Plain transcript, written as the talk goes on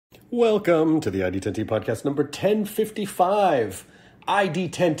Welcome to the ID10T podcast number 1055.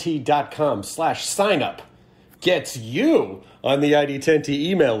 ID10T.com/signup gets you on the ID10T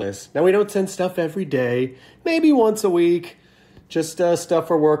email list. Now, we don't send stuff every day, maybe once a week. Just stuff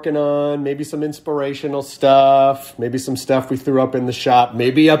we're working on, maybe some inspirational stuff, maybe some stuff we threw up in the shop,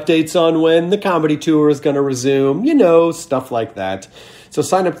 maybe updates on when the comedy tour is going to resume, stuff like that. So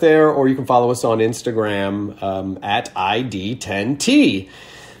sign up there, or you can follow us on Instagram at ID10T.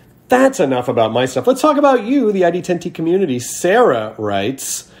 That's enough about my stuff. Let's talk about you, the ID10T community. Sarah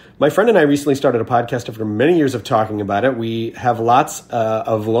writes, my friend and I recently started a podcast after many years of talking about it. We have lots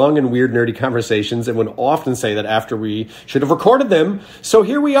of long and weird nerdy conversations and would often say that after we should have recorded them. So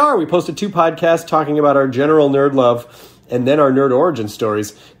here we are. We posted 2 podcasts talking about our general nerd love and then our nerd origin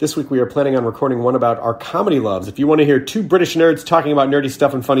stories. This week we are planning on recording one about our comedy loves. If you want to hear 2 British nerds talking about nerdy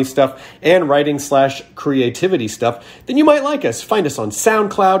stuff and funny stuff and writing/creativity stuff, then you might like us. Find us on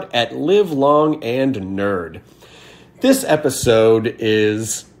SoundCloud at Live Long and Nerd. This episode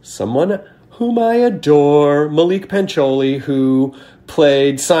is someone whom I adore, Maulik Pancholy, who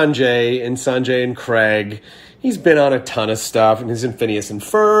played Sanjay in Sanjay and Craig. He's been on a ton of stuff, and he's in Phineas and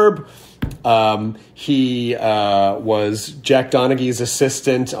Ferb. He was Jack Donaghy's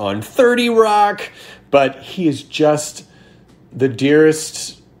assistant on 30 Rock, but he is just the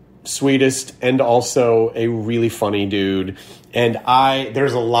dearest, sweetest, and also a really funny dude. And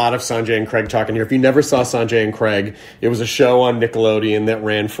there's a lot of Sanjay and Craig talking here. If you never saw Sanjay and Craig, it was a show on Nickelodeon that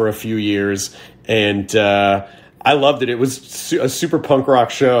ran for a few years, and I loved it. It was a super punk rock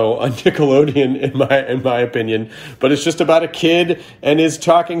show on Nickelodeon, in my opinion. But it's just about a kid and his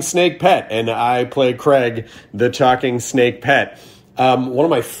talking snake pet, and I play Craig, the talking snake pet. One of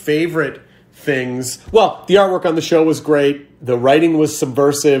my favorite things. Well, the artwork on the show was great. The writing was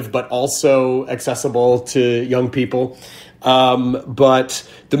subversive, but also accessible to young people. But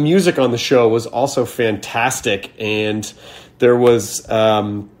the music on the show was also fantastic, and there was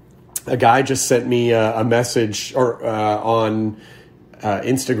a guy just sent me a message on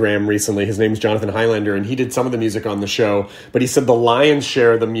Instagram recently. His name's Jonathan Highlander, and he did some of the music on the show, but he said the lion's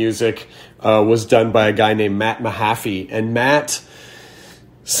share of the music was done by a guy named Matt Mahaffey. And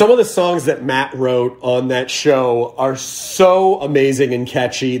some of the songs that Matt wrote on that show are so amazing and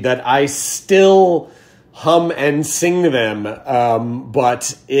catchy that I still hum and sing them.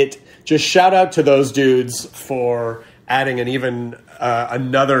 But just shout out to those dudes for adding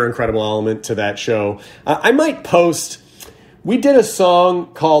another incredible element to that show. I might post, we did a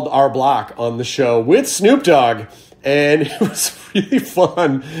song called Our Block on the show with Snoop Dogg, and it was really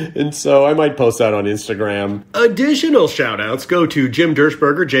fun. And so I might post that on Instagram. Additional shout-outs go to Jim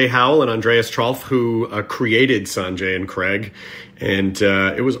Dershberger, Jay Howell, and Andreas Trolf, who created Sanjay and Craig. And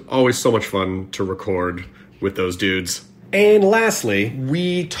it was always so much fun to record with those dudes. And lastly,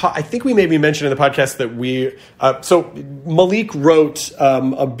 I think we maybe mentioned in the podcast that so Maulik wrote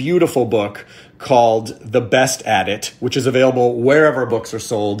a beautiful book called The Best at It, which is available wherever books are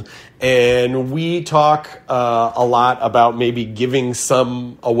sold. And we talk a lot about maybe giving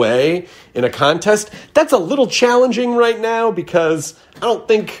some away in a contest. That's a little challenging right now because I don't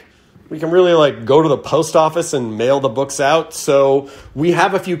think we can really go to the post office and mail the books out. So we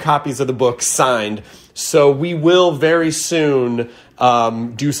have a few copies of the book signed. So we will very soon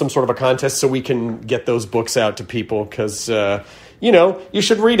do some sort of a contest so we can get those books out to people because, you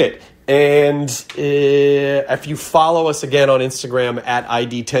should read it. And if you follow us again on Instagram at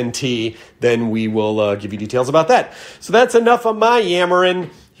ID10T, then we will give you details about that. So that's enough of my yammering.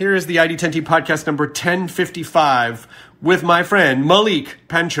 Here is the ID10T podcast number 1055 with my friend Maulik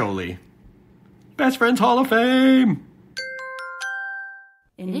Pancholy. Best Friends Hall of Fame.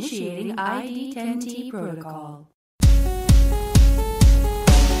 Initiating ID10T protocol.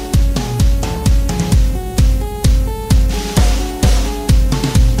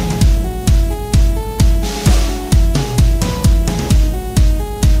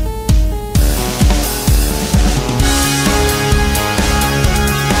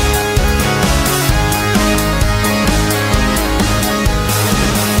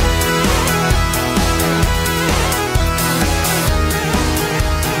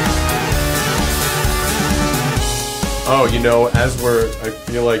 Oh, I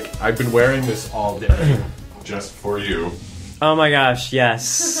feel like I've been wearing this all day just for you. Oh my gosh,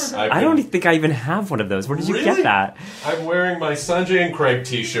 yes. I don't think I even have one of those. Where did you get that? I'm wearing my Sanjay and Craig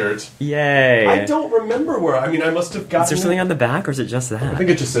t-shirt. Yay. I don't remember where. I must have gotten. Is there something on the back, or is it just that? I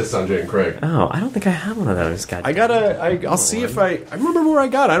think it just says Sanjay and Craig. Oh, I don't think I have one of those. I'll see if I remember where I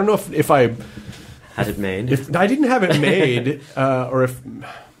got it. I don't know if I had it made. If I didn't have it made, or if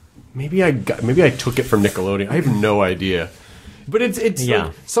maybe I took it from Nickelodeon. I have no idea. But it's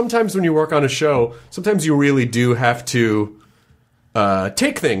like, sometimes when you work on a show, sometimes you really do have to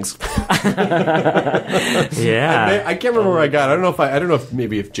take things. Yeah. I can't remember where I got it. I don't know if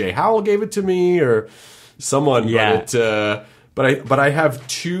maybe if Jay Howell gave it to me or someone. Yeah. But I have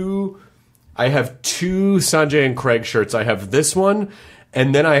two Sanjay and Craig shirts. I have this one,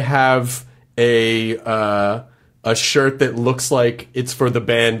 and then I have a shirt that looks like it's for the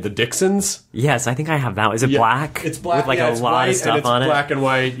band The Dixons. Yes, I think I have that one. Is it black? It's black. With like a lot of stuff on it. Black and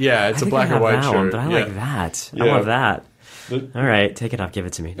white. Yeah, it's a black and white shirt. One, but I like that. Yeah. I love that. All right, take it off. Give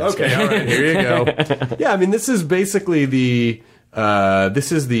it to me. Okay, all right, here you go. Yeah, I mean, this is basically the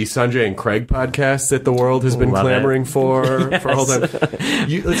Sanjay and Craig podcast that the world has been clamoring for a whole time.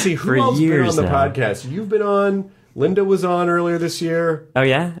 Let's see, who else been on the podcast? You've been on. Linda was on earlier this year. Oh,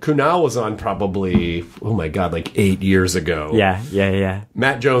 yeah? Kunal was on probably, like 8 years ago. Yeah.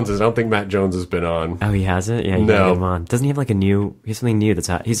 Matt Jones I don't think Matt Jones has been on. Oh, he hasn't? Yeah, you gotta get him on. Doesn't he have like he has something new that's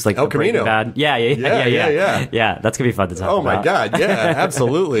out? He's like El Camino. Bad. Yeah. Yeah, that's gonna be fun to talk about. Oh my God, yeah,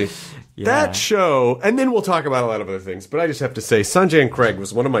 absolutely. Yeah. That show, and then we'll talk about a lot of other things, but I just have to say, Sanjay and Craig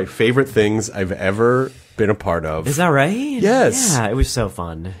was one of my favorite things I've ever been a part of. Is that right? Yes. Yeah, it was so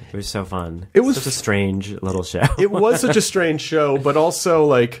fun. It was such a strange little show. It was such a strange show, but also,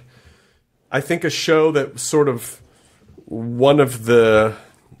 like, I think a show that sort of one of the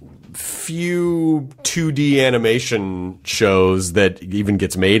few 2D animation shows that even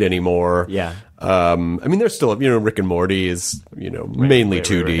gets made anymore. Yeah. I mean, there's still, Rick and Morty is, mainly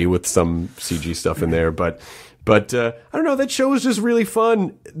 2D with some CG stuff in there, but I don't know, that show was just really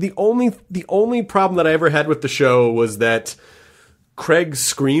fun. The only problem that I ever had with the show was that Craig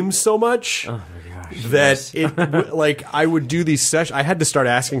screams so much. Oh my gosh. That it, like, I would do these sessions. I had to start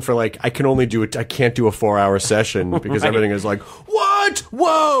asking for, like, I can't do a 4-hour session because everything is like, what?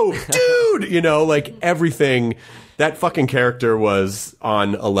 Whoa, dude! Like everything. That fucking character was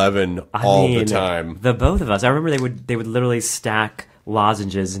on 11 all the time. The both of us. I remember they would literally stack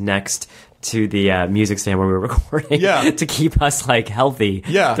lozenges next to the music stand where we were recording to keep us like healthy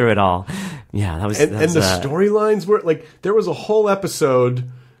through it all. Yeah, that was and the storylines were like, there was a whole episode.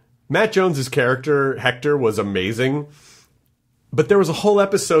 Matt Jones's character Hector was amazing, but there was a whole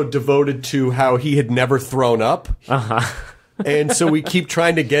episode devoted to how he had never thrown up. And so we keep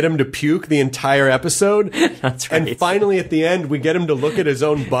trying to get him to puke the entire episode. That's right. And finally, at the end, we get him to look at his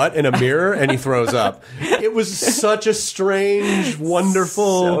own butt in a mirror, and he throws up. It was such a strange,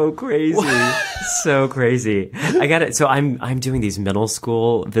 wonderful... So crazy. So crazy. I got it. So I'm doing these middle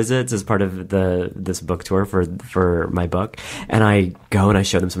school visits as part of this book tour for my book. And I go and I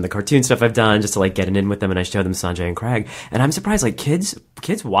show them some of the cartoon stuff I've done just to like get it in with them. And I show them Sanjay and Craig. And I'm surprised, like, kids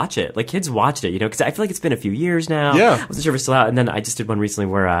watch it. Like, kids watched it, because I feel like it's been a few years now. Yeah. I wasn't sure if it's still out. And then I just did one recently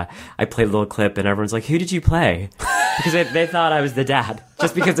where I played a little clip and everyone's like, who did you play? Because they thought I was the dad.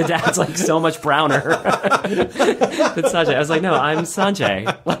 Just because the dad's like so much browner than Sanjay. I was like, no, I'm Sanjay.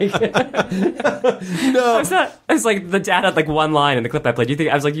 Like, no. I was like, the dad had like one line in the clip I played. You think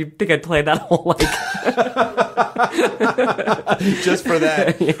I'd play that whole like just for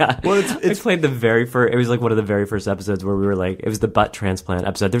that? Yeah. Well, I played the very first. It was like one of the very first episodes where we were like, it was the butt transplant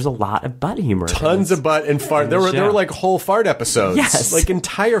episode. There's a lot of butt humor. Tons of butt and fart. There were like whole fart episodes. Yes. Like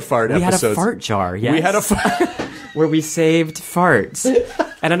entire fart episodes. We had a fart jar. Yes. We had a fart where we saved farts.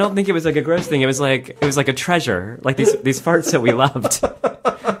 And I don't think it was like a gross thing. It was like a treasure. Like these farts that we loved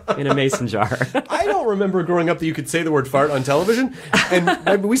in a mason jar. I don't remember growing up that you could say the word fart on television.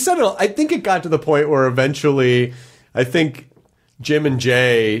 And we said it. I think it got to the point where eventually, I think Jim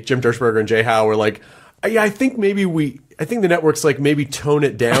Dershberger and Jay Howe were like, I think the network's like maybe tone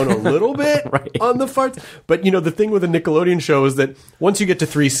it down a little bit on the farts. But the thing with a Nickelodeon show is that once you get to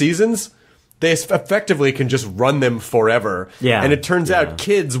 3 seasons, they effectively can just run them forever. Yeah. And it turns out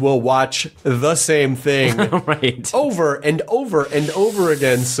kids will watch the same thing over and over and over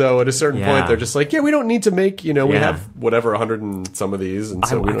again. So at a certain point, they're just like, we don't need to make, we have whatever, 100 and some of these. And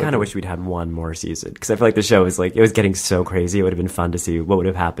so I kind of wish we'd had one more season because I feel like the show was like, it was getting so crazy. It would have been fun to see what would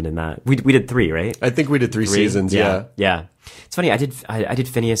have happened in that. We did 3, right? I think we did 3 seasons. Yeah. It's funny. I did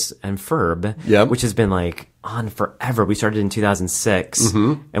Phineas and Ferb, which has been like on forever. We started in 2006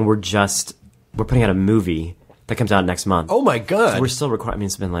 and we're putting out a movie that comes out next month. Oh my God. So we're still recording. I mean,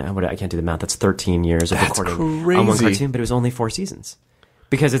 it's been like, I can't do the math. That's 13 years of recording crazy. On one cartoon, but it was only 4 seasons.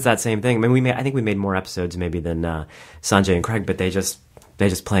 Because it's that same thing. I mean, I think we made more episodes maybe than Sanjay and Craig, but they just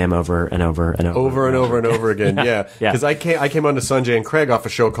play them over and over and over. Over and over and over again, yeah. Because I came on to Sanjay and Craig off a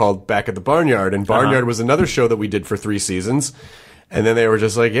show called Back at the Barnyard, and Barnyard was another show that we did for 3 seasons. And then they were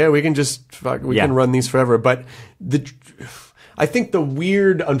just like, we can can run these forever. But I think the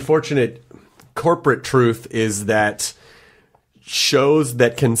weird, unfortunate corporate truth is that shows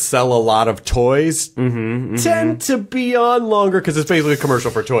that can sell a lot of toys tend to be on longer because it's basically a commercial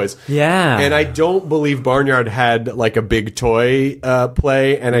for toys. Yeah. And I don't believe Barnyard had like a big toy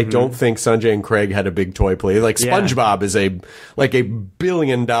play, and I don't think Sanjay and Craig had a big toy play. Like SpongeBob is a $1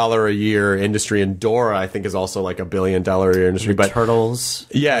 billion a year industry, and Dora I think is also like $1 billion a year industry. But Turtles.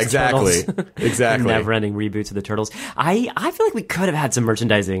 Yeah, exactly. Exactly. Never-ending reboots of the Turtles. I feel like we could have had some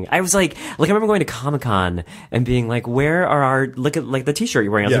merchandising. I was like I remember going to Comic-Con and being like, where are our, look at like the t-shirt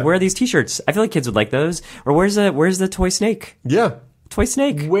you're wearing. I was like, where are these t-shirts? I feel like kids would like those. Or where's the toy snake? Yeah. Toy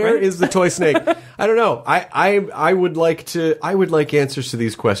snake. Where is the toy snake? I don't know. I would like answers to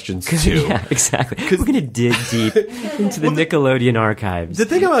these questions too. Yeah, exactly. We're gonna dig deep into the Nickelodeon archives. The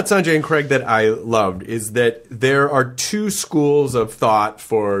thing about Sanjay and Craig that I loved is that there are two schools of thought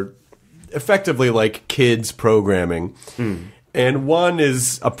for effectively like kids programming. And one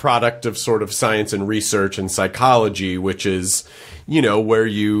is a product of sort of science and research and psychology, which is, where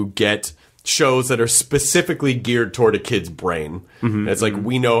you get shows that are specifically geared toward a kid's brain. It's like,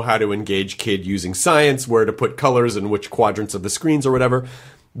 we know how to engage kid using science, where to put colors in which quadrants of the screens or whatever.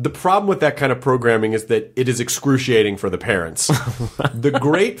 The problem with that kind of programming is that it is excruciating for the parents. The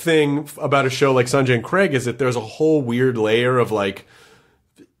great thing about a show like Sanjay and Craig is that there's a whole weird layer of like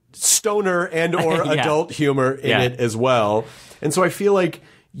stoner and or adult humor in it as well. And so I feel like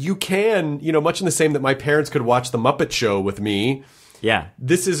you can, much in the same that my parents could watch The Muppet Show with me. Yeah.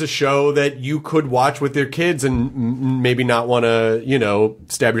 This is a show that you could watch with your kids and maybe not want to,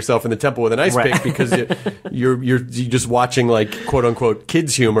 stab yourself in the temple with an ice pick because you're just watching like quote unquote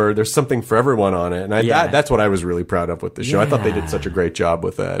kids humor. There's something for everyone on it. And that's what I was really proud of with the show. I thought they did such a great job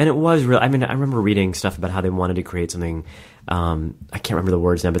with that. And it was real. I mean, I remember reading stuff about how they wanted to create something, I can't remember the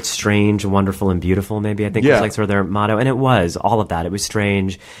words now, but strange, wonderful, and beautiful, maybe, I think was like sort of their motto. And it was all of that. It was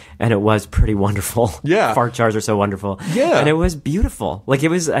strange and it was pretty wonderful. Yeah. Fart jars are so wonderful. Yeah. And it was beautiful. Like it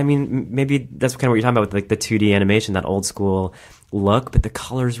was, I mean, maybe that's kind of what you're talking about with like the 2D animation, that old school look, but the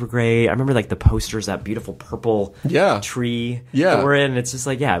colors were great. I remember like the posters, that beautiful purple tree that we're in. It's just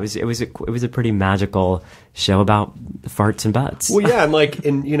like, it was a pretty magical show about farts and butts. Well, yeah. And like,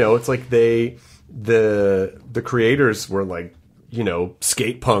 it's like the creators were like,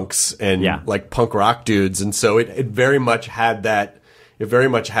 skate punks and like punk rock dudes. And so it very much had that,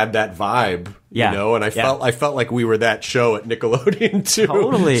 vibe, and I felt like we were that show at Nickelodeon too.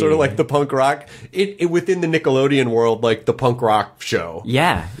 Totally. Sort of like the punk rock, it within the Nickelodeon world, like the punk rock show.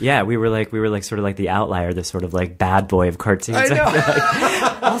 Yeah. Yeah. We were like sort of like the outlier, the sort of like bad boy of cartoons. I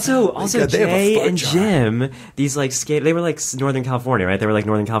know. Also Jay and Jim, these like they were like Northern California, right? They were like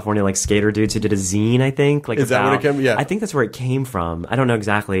Northern California, like skater dudes who did a zine, I think. Like, is that where it came? Yeah. I think that's where it came from. I don't know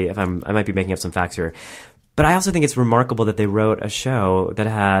exactly I might be making up some facts here. But I also think it's remarkable that they wrote a show that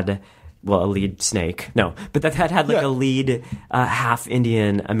had, a lead snake. No, but that had like a lead half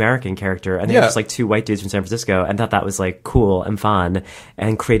Indian American character. And they were just like two white dudes from San Francisco, and thought that was like cool and fun,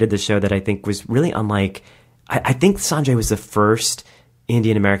 and created the show that I think was really unlike. I think Sanjay was the first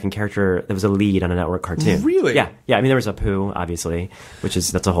Indian American character that was a lead on a network cartoon. Really? Yeah. Yeah. I mean, there was Apu, obviously,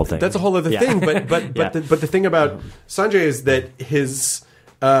 that's a whole thing. That's a whole other thing. But the thing about Sanjay is that his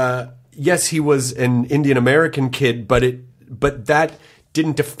yes, he was an Indian American kid, but that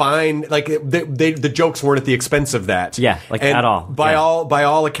didn't define, like, the jokes weren't at the expense of that. Yeah, like, at all. By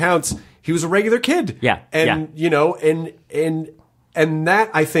all accounts, he was a regular kid. Yeah. And and that,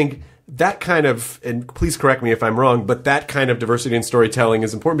 I think, that kind of, and please correct me if I'm wrong, but that kind of diversity in storytelling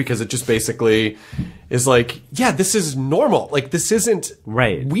is important because it just basically is like, this is normal. Like, this isn't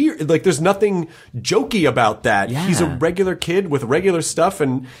weird. Like, there's nothing jokey about that. Yeah. He's a regular kid with regular stuff,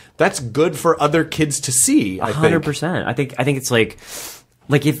 and that's good for other kids to see, I think. 100%. I think it's like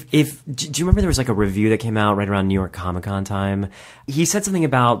if do you remember there was like a review that came out right around New York Comic-Con time? He said something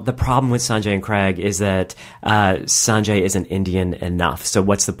about the problem with Sanjay and Craig is that Sanjay isn't Indian enough. So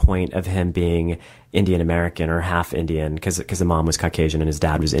what's the point of him being Indian American or half Indian? Because the mom was Caucasian and his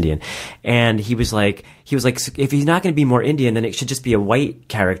dad was Indian. And he was like, if he's not going to be more Indian, then it should just be a white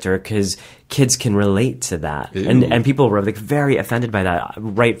character because kids can relate to that. And people were like very offended by that,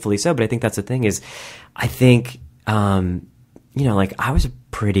 rightfully so. But I think that's the thing is, I think, like I was a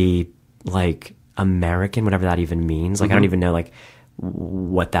pretty like American, whatever that even means. Like I don't even know like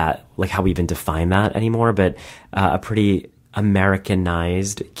what that, like how we even define that anymore, but a pretty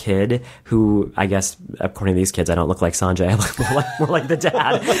Americanized kid who, I guess, according to these kids, I don't look like Sanjay. I look more like the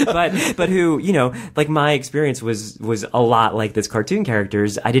dad. but who, like my experience was a lot like this cartoon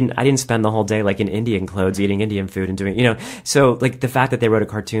characters. I didn't spend the whole day like in Indian clothes, eating Indian food and doing, so like the fact that they wrote a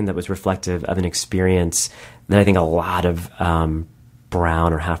cartoon that was reflective of an experience that I think a lot of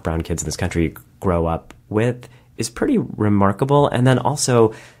brown or half brown kids in this country grow up with pretty remarkable. And then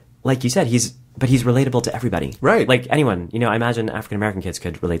also, like you said, he's relatable to everybody. Right. Like anyone, I imagine African-American kids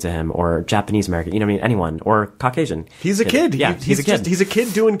could relate to him, or Japanese-American, what I mean? Anyone, or Caucasian. He's a kid. Yeah, he's a kid. He's a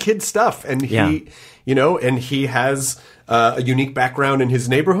kid doing kid stuff. And and he has a unique background in his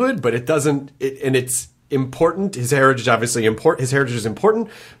neighborhood, but and it's important. His heritage, obviously, his heritage is important,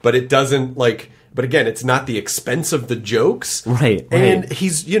 but it doesn't, but again, it's not the expense of the jokes. Right. And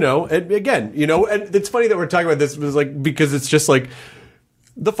he's, and again, and it's funny that we're talking about this because it's just like,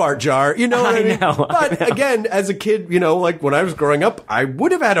 the fart jar, you know what I mean? But again, as a kid, when I was growing up, I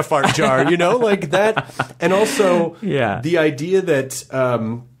would have had a fart jar, like that. And also the idea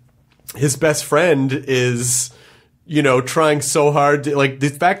that his best friend is, trying so hard to, the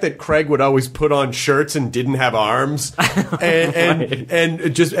fact that Craig would always put on shirts and didn't have arms and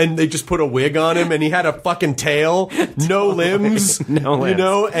they just put a wig on him and he had a fucking tail, no limbs, no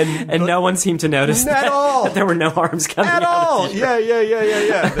limbs. And no one seemed to notice that there were no arms coming at out all. Of the shirt.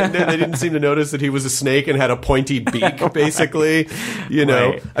 Yeah. They didn't seem to notice that he was a snake and had a pointy beak, basically,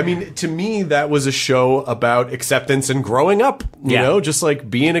 Right. I mean, to me, that was a show about acceptance and growing up, just like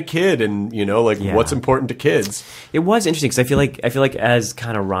being a kid and, what's important to kids. It was interesting because I feel like as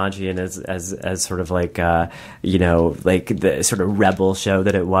kind of raunchy and as sort of like the sort of rebel show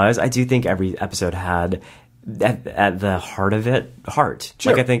that it was, I do think every episode had at the heart of it heart.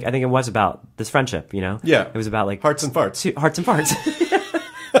 Sure. I think it was about this friendship. Yeah, it was about hearts and farts,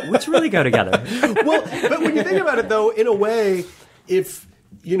 which really go together. Well, but when you think about it, though, in a way, if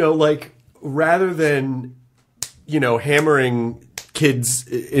rather than hammering kids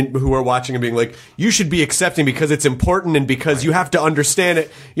who are watching and being like, you should be accepting because it's important and because you have to understand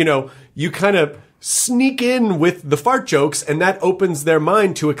it, you kind of sneak in with the fart jokes and that opens their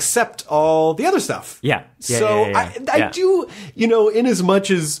mind to accept all the other stuff. I do, in as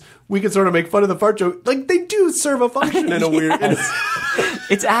much as we can sort of make fun of the fart joke, they do serve a function in a weird...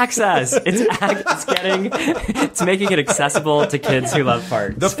 It's access. It's making it accessible to kids who love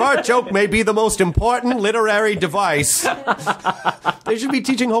farts. The fart joke may be the most important literary device. They should be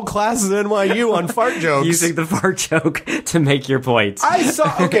teaching whole classes at NYU on fart jokes. Using the fart joke to make your point.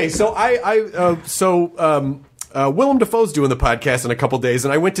 Willem Dafoe's doing the podcast in a couple days,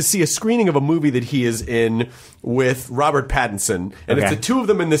 and I went to see a screening of a movie that he is in with Robert Pattinson, and it's the two of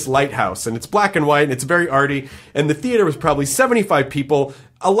them in this lighthouse, and it's black and white, and it's very arty, and the theater was probably 75 people,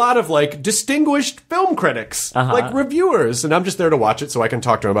 a lot of distinguished film critics, reviewers, and I'm just there to watch it so I can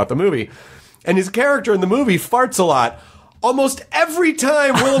talk to him about the movie. And his character in the movie farts a lot. Almost every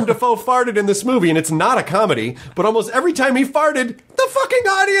time Willem Dafoe farted in this movie, and it's not a comedy, but almost every time he farted, the fucking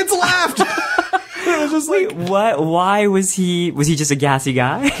audience laughed. It was just Wait, what? Why was he just a gassy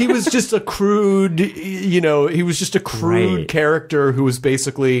guy? He was just a crude, character who was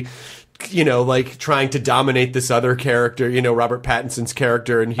basically, trying to dominate this other character, Robert Pattinson's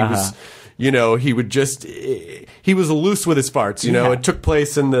character, and he was... he was loose with his farts, It took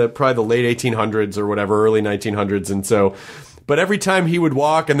place in probably the late 1800s or whatever, early 1900s. And so, but every time he would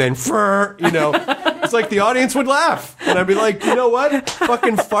walk and then, it's like the audience would laugh. And I'd be like, you know what?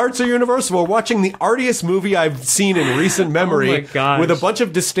 Fucking farts are universal. We're watching the artiest movie I've seen in recent memory with a bunch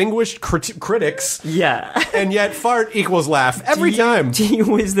of distinguished critics. Yeah. And yet fart equals laugh every time.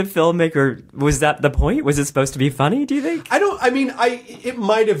 Was the filmmaker, was that the point? Was it supposed to be funny, do you think? It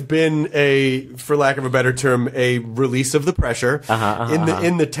might have been for lack of a better term, a release of the pressure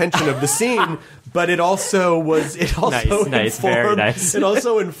in the tension of the scene, but it also very nice. It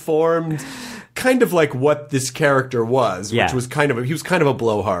also informed kind of like what this character was, which was he was kind of a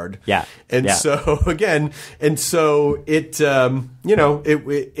blowhard. Yeah. So again, it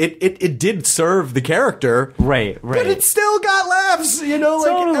it did serve the character. Right. But it still got laughs,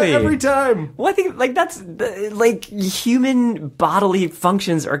 totally. Every time. Well, I think that's human bodily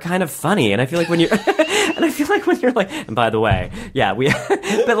functions are kind of funny, and I feel like when you're and by the way,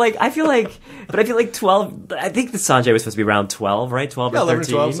 I feel like 12, I think the Sanjay was supposed to be around 12, right? 12 or 13. 11 or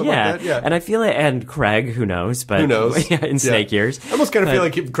 12, something like that, yeah. And I feel like, and Craig, who knows? In snake years. I almost kind of feel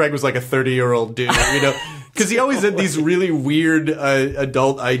like Craig was like a 30-year-old dude, because he always had these really weird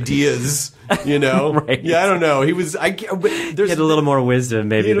adult ideas, Right. Yeah, I don't know. He was. He had a little more wisdom,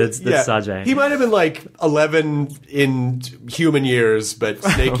 maybe, than Sanjay. He might have been like 11 in human years, but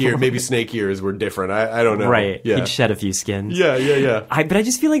snake years were different. I don't know. Right. Yeah. He'd shed a few skins. Yeah. But I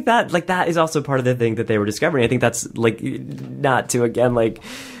just feel like that is also part of the thing that they were discovering. I think that's not to again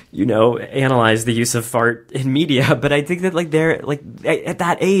analyze the use of fart in media, but I think that they're at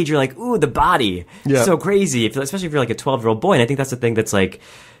that age, you're like, ooh, the body, so crazy, especially if you're like a 12-year-old boy. And I think that's the thing that's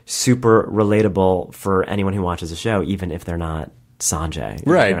super relatable for anyone who watches the show, even if they're not Sanjay.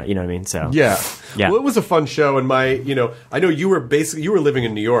 Right. You know what I mean? So Yeah. Yeah. Well, it was a fun show, and I know you were living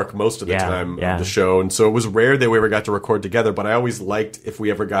in New York most of the time of the show, and so it was rare that we ever got to record together, but I always liked if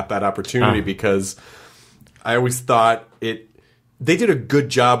we ever got that opportunity because I always thought they did a good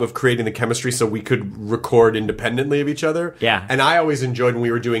job of creating the chemistry so we could record independently of each other. Yeah. And I always enjoyed when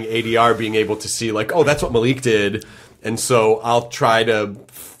we were doing ADR being able to see like, oh, that's what Maulik did, and so I'll try to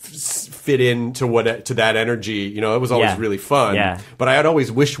fit into to that energy. It was always really fun. Yeah. But I had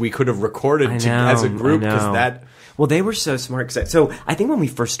always wished we could have recorded as a group because that. Well, they were so smart. So I think when we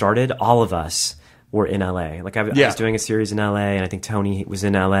first started, all of us were in LA. Like I was doing a series in LA, and I think Tony was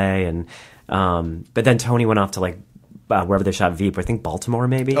in LA, and but then Tony went off to like wherever they shot Veep, I think Baltimore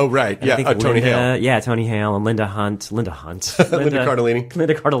maybe. Oh, right. And Yeah, Tony Hale. Yeah, Tony Hale and Linda Cardellini.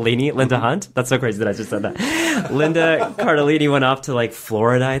 Linda Hunt. That's so crazy that I just said that. Linda Cardellini went off to like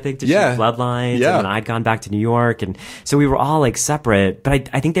Florida, I think, to shoot Bloodlines. Yeah. And then I'd gone back to New York. And so we were all like separate. But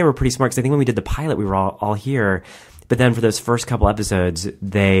I think they were pretty smart because I think when we did the pilot, we were all here. But then for those first couple episodes,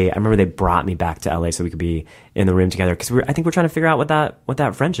 I remember they brought me back to LA so we could be in the room together because I think we're trying to figure out what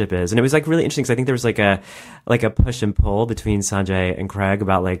that friendship is, and it was like really interesting because I think there was like a push and pull between Sanjay and Craig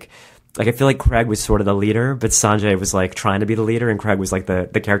about like I feel like Craig was sort of the leader, but Sanjay was like trying to be the leader, and Craig was like the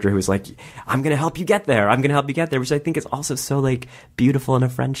character who was like, I'm gonna help you get there, which I think is also so like beautiful in a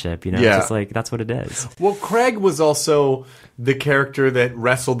friendship, Yeah. It's just like that's what it is. Well, Craig was also the character that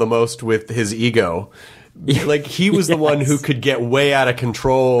wrestled the most with his ego. Like he was the one who could get way out of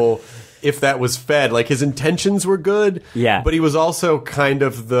control if that was fed. Like his intentions were good, but he was also kind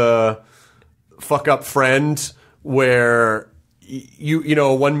of the fuck up friend where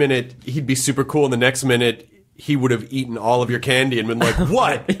one minute he'd be super cool and the next minute he would have eaten all of your candy and been like,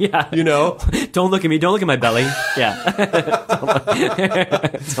 what? Don't look at me. Don't look at my belly. Yeah.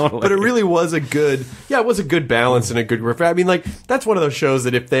 Totally. But it really was it was a good balance and a good riff. I mean, like, that's one of those shows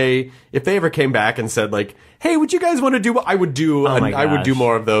that if they ever came back and said like, hey, would you guys want to do what I would do? I would do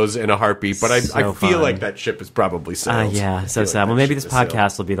more of those in a heartbeat. But I feel like that ship is probably sailed. So sad. Well, maybe this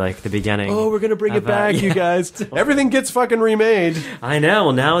podcast will be like the beginning. Oh, we're going to bring it back, you guys. Everything gets fucking remade. I know.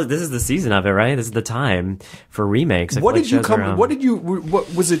 Well, now this is the season of it, right? This is the time for remakes. What was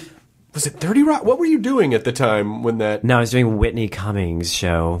it 30 Rock? What were you doing at the time when that... No, I was doing Whitney Cummings'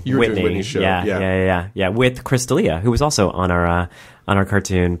 show. You were doing Whitney's show. Yeah, with Chris D'Elia, who was also on our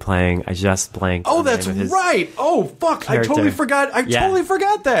cartoon playing... I just blanked. Oh, that's right. Oh, fuck. Character. I totally forgot. Totally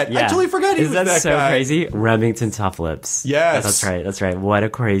forgot that. Yeah. I totally forgot he was that guy. Isn't that so crazy? Remington Tough Lips. Yes. That's right. What a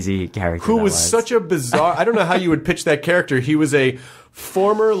crazy character who was such a bizarre... I don't know how you would pitch that character. He was a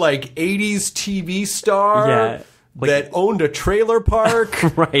former, like, 80s TV star... Yeah. That owned a trailer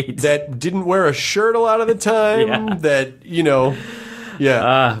park, right? That didn't wear a shirt a lot of the time. That Oh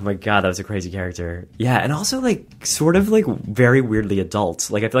my god, that was a crazy character. Yeah, and also like sort of like very weirdly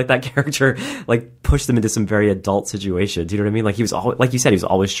adult. Like I feel like that character like pushed them into some very adult situations. You know what I mean? Like he was always, like you said, he was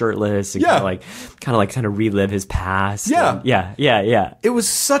always shirtless. And kind of relive his past. Yeah, yeah. It was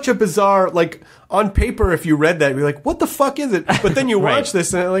such a bizarre like. On paper, if you read that, you're like, what the fuck is it? But then you watch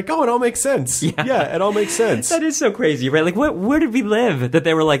this and like, oh, it all makes sense. Yeah, it all makes sense. That is so crazy, right? Like, where did we live? That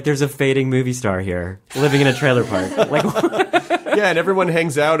they were like, there's a fading movie star here, living in a trailer park. Like, yeah, and everyone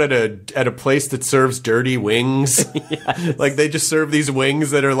hangs out at a place that serves dirty wings. Yes. Like, they just serve these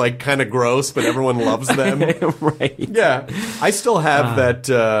wings that are like kind of gross, but everyone loves them. Right. Yeah. I still have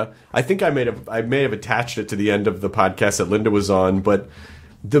that, I think I may have attached it to the end of the podcast that Linda was on, but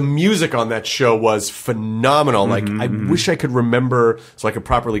the music on that show was phenomenal. Like, I wish I could remember so I could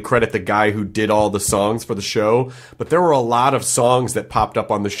properly credit the guy who did all the songs for the show. But there were a lot of songs that popped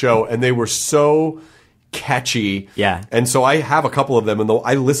up on the show, and they were so catchy. Yeah. And so I have a couple of them, and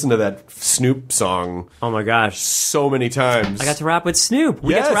I listened to that Snoop song. Oh my gosh. So many times. I got to rap with Snoop.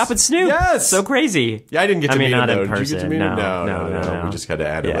 We got to rap with Snoop. Yes. So crazy. Yeah, I didn't get to meet him, though. In person. Did you get to meet him? No. We just had to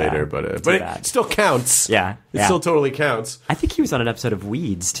add it later. But it still counts. Yeah. It still totally counts. I think he was on an episode of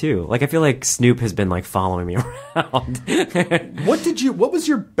Weeds, too. Like, I feel like Snoop has been, like, following me around. What was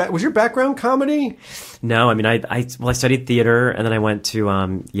your background comedy? No, I mean, I studied theater, and then I went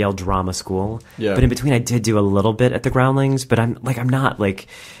to Yale Drama School. Yeah. But in between, I did do a little bit at the Groundlings, but I'm not like,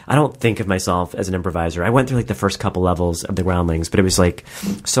 I don't think of myself as an improviser. I went through like the first couple levels of the Groundlings, but it was like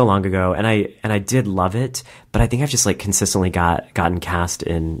so long ago, and I did love it, but I think I've just like consistently gotten cast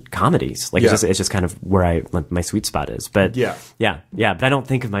in comedies. Like it's just kind of where my sweet spot is. But yeah. But I don't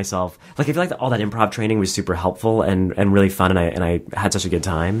think of myself like, I feel like all that improv training was super helpful and really fun, and I had such a good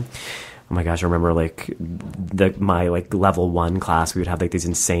time. Oh my gosh, I remember like my like level 1 class, we would have like these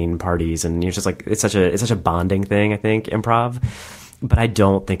insane parties, and it's just like it's such a bonding thing, I think, improv. but I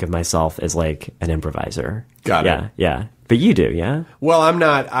don't think of myself as like an improviser. Got it. Yeah, yeah. But you do, yeah? Well, I'm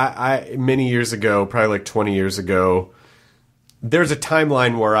not. I many years ago, probably like 20 years ago, there's a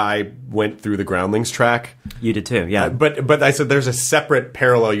timeline where I went through the Groundlings track. You did too, yeah. But I said there's a separate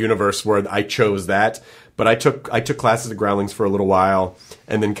parallel universe where I chose that. But I took classes at Groundlings for a little while,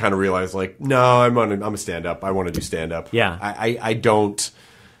 and then kind of realized like, no, I'm a stand-up. I want to do stand-up. Yeah. I don't.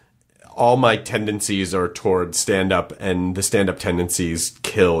 All my tendencies are toward stand-up, and the stand-up tendencies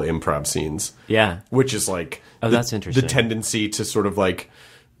kill improv scenes. Yeah. Which is like, that's interesting. The tendency to sort of like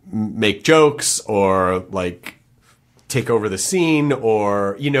make jokes or like take over the scene,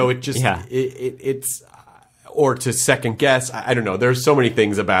 or it just it's or to second guess. I don't know. There's so many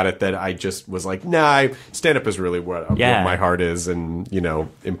things about it that I just was like, nah, stand-up is really what my heart is, and,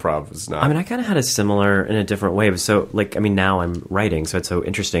 improv is not. I mean, I kind of had a similar in a different way. So, like, I mean, now I'm writing, so it's so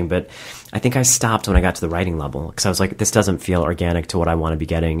interesting. But I think I stopped when I got to the writing level because I was like, this doesn't feel organic to what I want to be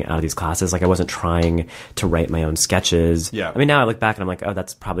getting out of these classes. Like, I wasn't trying to write my own sketches. Yeah. I mean, now I look back and I'm like, oh,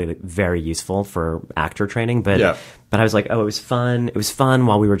 that's probably like, very useful for actor training. But But I was like, oh, it was fun. It was fun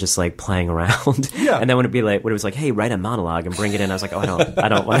while we were just like playing around. Yeah. And then when it was like, hey, write a monologue and bring it in, I was like, oh, I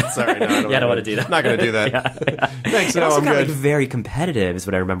don't want. Sorry, no, I don't want to do that. I'm not going to do that. Yeah. Thanks. It No, also I'm got good. like very competitive, is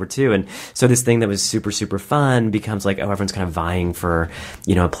what I remember too. And so this thing that was super super fun becomes like, oh, everyone's kind of vying for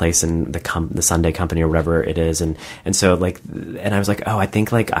a place in the Sunday company or whatever it is, and so like, and I was like, oh, I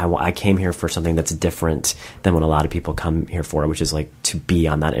think like I came here for something that's different than what a lot of people come here for, which is like to be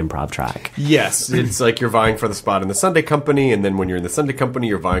on that improv track. Yes, it's like you're vying for the spot in the Sunday company, and then when you're in the Sunday company,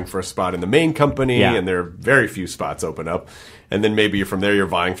 you're vying for a spot in the main company, and there are very few spots open up. And then maybe from there, you're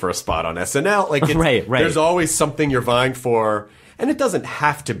vying for a spot on SNL. Like, right. There's always something you're vying for, and it doesn't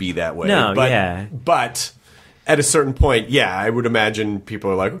have to be that way. No, but at a certain point, I would imagine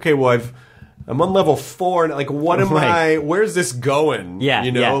people are like, okay, well, I'm on level 4, and like, what am I? Where's this going?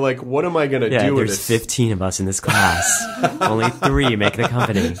 Like, what am I going to do with this? There's 15 of us in this class. Only 3 make the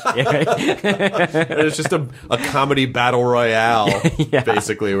company. It's just a comedy battle royale,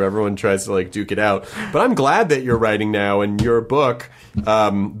 basically, where everyone tries to like duke it out. But I'm glad that you're writing now, and your book,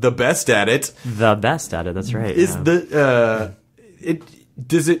 The Best at It. The Best at It. That's right.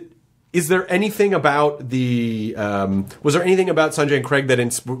 Is there anything about was there anything about Sanjay and Craig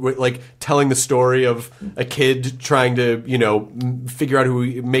that like telling the story of a kid trying to, figure out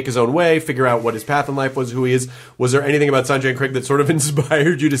make his own way, figure out what his path in life was, who he is? Was there anything about Sanjay and Craig that sort of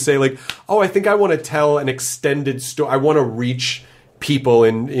inspired you to say like, oh, I think I want to tell an extended story. I want to reach people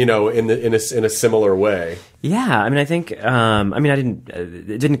in a similar way? Yeah. I mean, I think,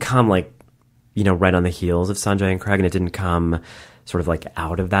 it didn't come like, right on the heels of Sanjay and Craig, and it didn't come sort of like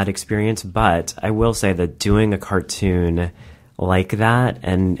out of that experience. But I will say that doing a cartoon like that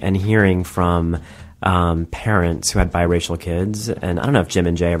and hearing from parents who had biracial kids, and I don't know if Jim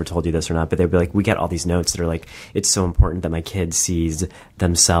and Jay ever told you this or not, but they'd be like, we get all these notes that are like, it's so important that my kid sees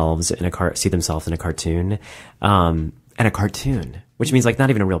themselves in a cartoon, and a cartoon, which means like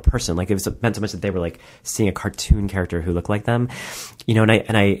not even a real person. Like it meant so much that they were like seeing a cartoon character who looked like them,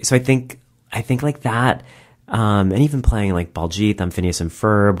 so I think like that. And even playing like Baljeet, I'm Phineas and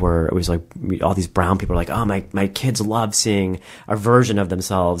Ferb, where it was like all these brown people are like, oh, my kids love seeing a version of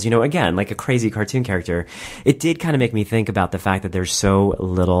themselves, again, like a crazy cartoon character. It did kind of make me think about the fact that there's so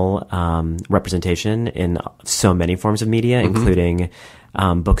little representation in so many forms of media, including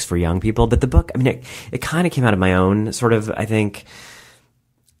books for young people. But the book, I mean, it kind of came out of my own sort of, I think,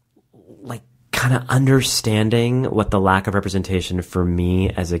 like kind of understanding what the lack of representation for me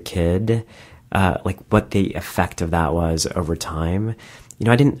as a kid, like what the effect of that was over time.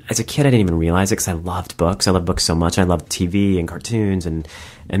 As a kid, I didn't even realize it because I loved books. I loved books so much. I loved TV and cartoons and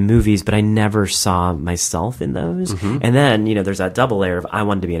movies, but I never saw myself in those. And then, there's that double layer of I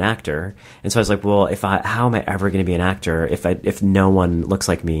wanted to be an actor. And so I was like, well, how am I ever going to be an actor if no one looks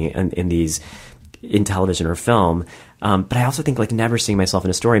like me in television or film? But I also think like never seeing myself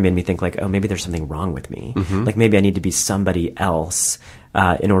in a story made me think like, oh, maybe there's something wrong with me. Like maybe I need to be somebody else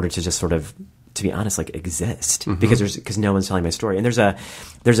in order to just sort of, to be honest, like exist, because no one's telling my story. And there's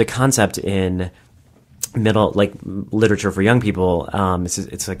a concept in middle like literature for young people.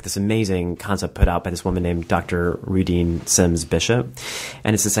 It's like this amazing concept put out by this woman named Dr. Rudine Sims Bishop,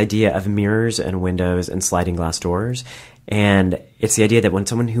 and it's this idea of mirrors and windows and sliding glass doors. And it's the idea that when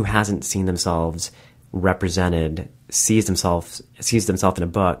someone who hasn't seen themselves represented sees themselves in a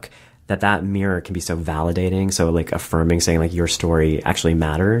book, that mirror can be so validating, so like affirming, saying like your story actually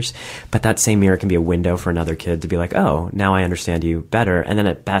matters. But that same mirror can be a window for another kid to be like, oh, now I understand you better. And then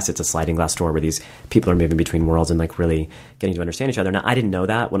at best, it's a sliding glass door where these people are moving between worlds and like really getting to understand each other. Now, I didn't know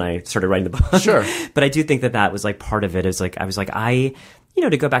that when I started writing the book. Sure. But I do think that was like part of it. Is like, I was like,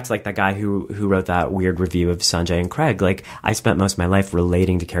 to go back to like that guy who wrote that weird review of Sanjay and Craig, like I spent most of my life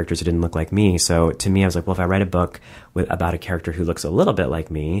relating to characters who didn't look like me. So to me, I was like, well, if I write a book about a character who looks a little bit like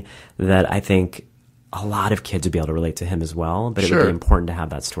me, that I think a lot of kids would be able to relate to him as well. But it would be important to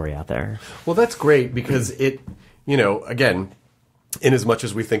have that story out there. Well, that's great because it, again, in as much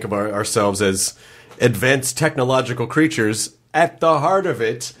as we think of ourselves as advanced technological creatures, at the heart of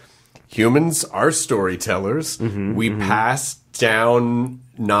it, humans are storytellers. Mm-hmm, we pass down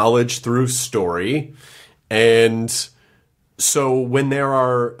knowledge through story. And so when there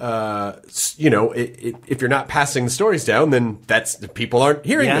are, if you're not passing the stories down, then people aren't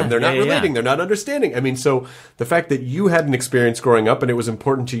hearing them. They're not relating. They're not understanding. I mean, so the fact that you had an experience growing up and it was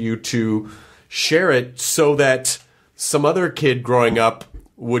important to you to share it so that some other kid growing up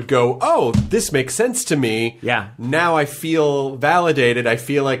would go, oh, this makes sense to me. Yeah. Now I feel validated. I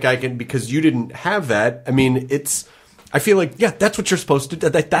feel like I can, because you didn't have that. I mean, I feel like, that's what you're supposed to do.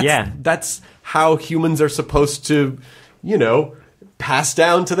 That's how humans are supposed to, pass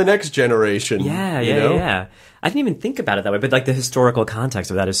down to the next generation. Yeah. I didn't even think about it that way, but like the historical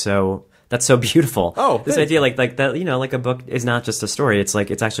context of that is that's so beautiful. Oh, this idea like that, like a book is not just a story. It's like,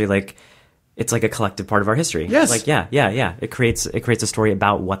 it's actually like, it's like a collective part of our history. Yes. Like, yeah. It creates a story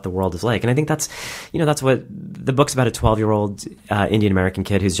about what the world is like. And I think that's what the book's about, a 12-year-old Indian American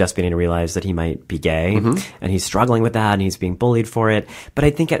kid who's just beginning to realize that he might be gay. Mm-hmm. And he's struggling with that and he's being bullied for it. But I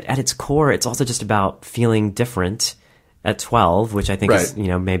think at its core, it's also just about feeling different at 12, which I think is,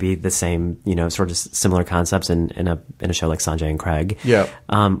 maybe the same, sort of similar concepts in a show like Sanjay and Craig. Yeah.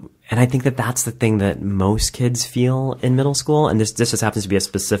 And I think that's the thing that most kids feel in middle school. And this just happens to be a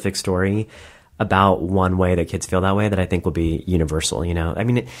specific story about one way that kids feel that way that I think will be universal, I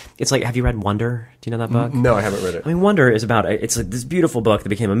mean, it's like, have you read Wonder? Do you know that book? No, I haven't read it. I mean, Wonder is it's like this beautiful book that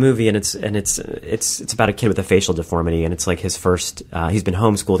became a movie, and it's about a kid with a facial deformity, and it's like his first, he's been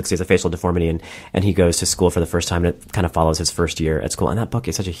homeschooled because he has a facial deformity, and he goes to school for the first time, and it kind of follows his first year at school. And that book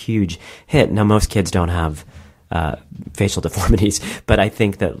is such a huge hit. Now, most kids don't have facial deformities, but I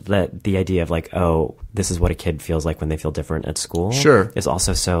think that the idea of like, oh, this is what a kid feels like when they feel different at school, is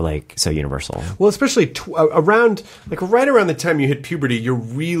also so universal. Well, especially around right around the time you hit puberty, you're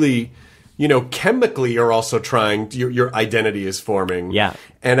really, chemically, you're also trying. Your identity is forming. Yeah,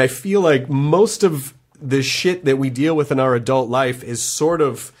 and I feel like most of the shit that we deal with in our adult life is sort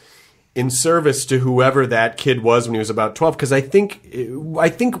of in service to whoever that kid was when he was about 12. Because I think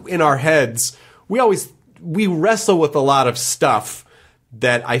in our heads we wrestle with a lot of stuff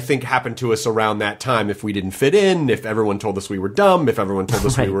that I think happened to us around that time. If we didn't fit in, if everyone told us we were dumb, if everyone told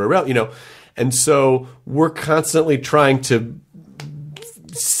us we were irrelevant, and so we're constantly trying to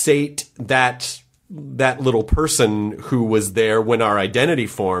sate that little person who was there when our identity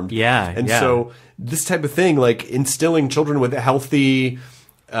formed. So this type of thing, like instilling children with healthy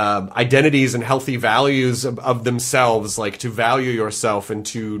identities and healthy values of themselves, like to value yourself and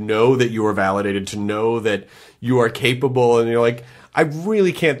to know that you are validated, to know that you are capable. And you're like, I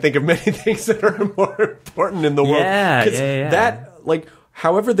really can't think of many things that are more important in the world. That, like,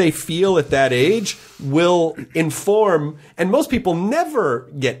 however they feel at that age will inform. And most people never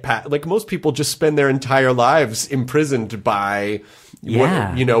get past, like, most people just spend their entire lives imprisoned by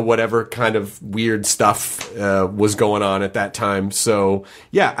whatever kind of weird stuff was going on at that time. So,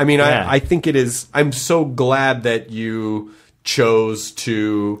 I mean, I think it is. I'm so glad that you chose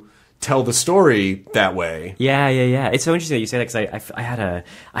to tell the story that way. Yeah. It's so interesting that you say that, because I had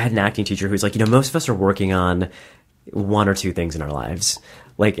an acting teacher who's like, most of us are working on one or two things in our lives.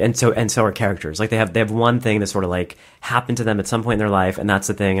 Like, and so are characters. Like, they have one thing that sort of like happened to them at some point in their life, and that's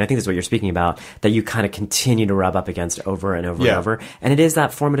the thing. And I think that's what you're speaking about, that you kind of continue to rub up against over and over and over. And it is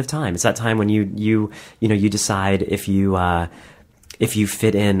that formative time. It's that time when you decide if you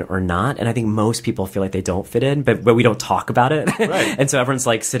fit in or not. And I think most people feel like they don't fit in, but we don't talk about it. Right. And so everyone's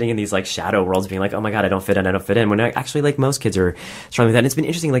like sitting in these like shadow worlds being like, oh my God, I don't fit in. When actually, like, most kids are struggling with that. And it's been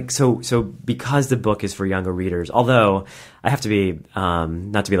interesting, like, so because the book is for younger readers, although I have to be,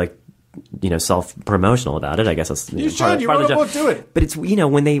 not to be like, self-promotional about it. I guess that's you should. You wrote a book, do it. But it's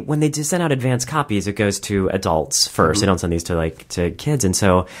when they just send out advanced copies, it goes to adults first. Mm-hmm. They don't send these to kids. And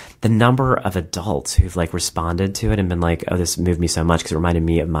so the number of adults who've like responded to it and been like, "Oh, this moved me so much because it reminded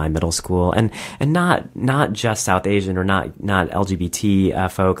me of my middle school," and not just South Asian or not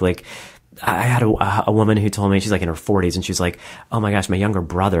LGBT folk, like I had a woman who told me, she's like in her 40s, and she's like, oh my gosh, my younger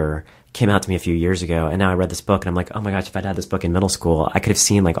brother came out to me a few years ago, and now I read this book, and I'm like, oh my gosh, if I'd had this book in middle school, I could have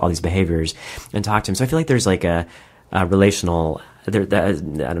seen like all these behaviors and talked to him. So I feel like there's like a relational, I don't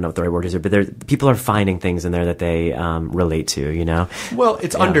know what the right word is, but people are finding things in there that they relate to, you know? Well,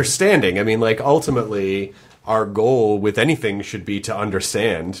 it's understanding. I mean, like, ultimately, our goal with anything should be to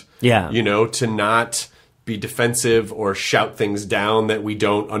understand. Yeah. You know, to not be defensive or shout things down that we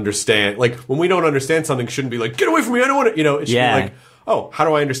don't understand. Like, when we don't understand something, shouldn't be like, get away from me, I don't want to, you know, it should be like, oh, how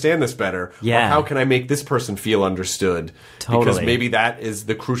do I understand this better? Yeah. Or how can I make this person feel understood? Totally. Because maybe that is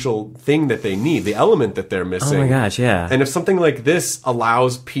the crucial thing that they need, the element that they're missing. Oh my gosh, yeah. And if something like this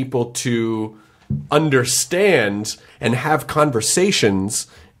allows people to understand and have conversations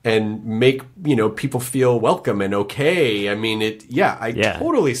and make, you know, people feel welcome and okay, I mean, I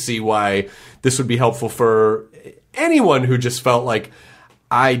totally see why this would be helpful for anyone who just felt like,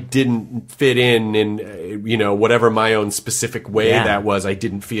 I didn't fit in, you know, whatever my own specific way that was. I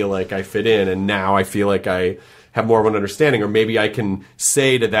didn't feel like I fit in, and now I feel like I have more of an understanding. Or maybe I can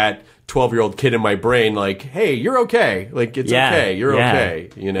say to that 12-year-old kid in my brain, like, hey, you're okay. Like, it's okay. You're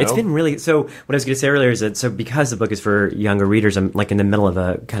okay. You know? It's been really... So what I was going to say earlier is that, so because the book is for younger readers, I'm like in the middle of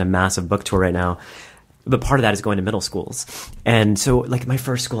a kind of massive book tour right now. But part of that is going to middle schools. And so, like, my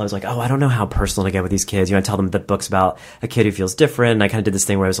first school, I was like, oh, I don't know how personal to get with these kids. You know, I tell them the book's about a kid who feels different. And I kind of did this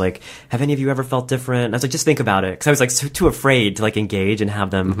thing where I was like, have any of you ever felt different? And I was like, just think about it. Because I was, like, too afraid to, like, engage and have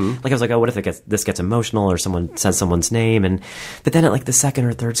them... Like, I was like, oh, what if this gets emotional or someone says someone's name? But then at, like, the second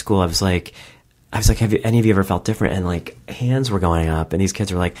or third school, I was like, have any of you ever felt different? And like hands were going up, and these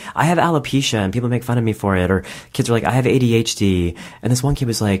kids were like, I have alopecia, and people make fun of me for it. Or kids were like, I have ADHD. And this one kid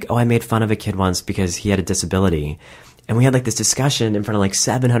was like, oh, I made fun of a kid once because he had a disability. And we had like this discussion in front of like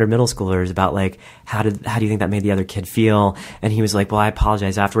 700 middle schoolers about like, how do you think that made the other kid feel? And he was like, well, I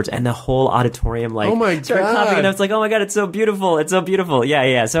apologize afterwards. And the whole auditorium like, oh my started God. clapping, and I was like, oh my God, it's so beautiful. It's so beautiful.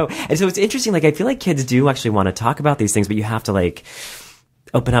 Yeah. So it's interesting. Like, I feel like kids do actually want to talk about these things, but you have to like,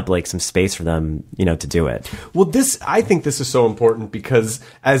 open up like some space for them, you know, to do it. Well, I think this is so important because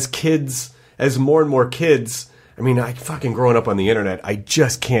as more and more kids, I mean, I fucking growing up on the internet, I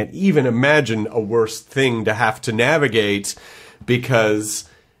just can't even imagine a worse thing to have to navigate, because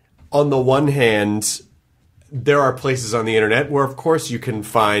on the one hand, there are places on the internet where, of course, you can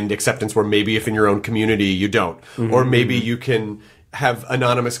find acceptance where maybe if in your own community you don't, or maybe you can have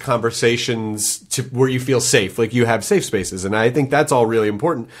anonymous conversations where you feel safe, like you have safe spaces. And I think that's all really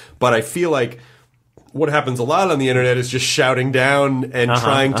important. But I feel like what happens a lot on the internet is just shouting down and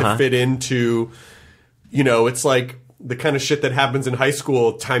trying to fit into, you know, it's like the kind of shit that happens in high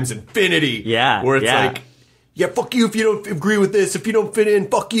school times infinity. Yeah. Where it's like, yeah, fuck you if you don't agree with this. If you don't fit in,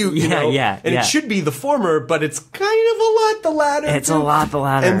 fuck you. You know? And it should be the former, but it's kind of a lot the latter. It's a lot the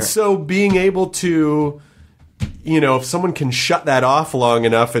latter. And so being able to... You know, if someone can shut that off long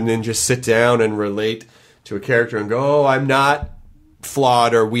enough and then just sit down and relate to a character and go, oh, I'm not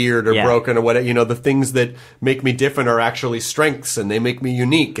flawed or weird or broken or whatever, you know, the things that make me different are actually strengths, and they make me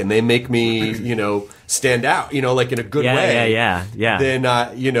unique, and they make me, you know, stand out, you know, like in a good way.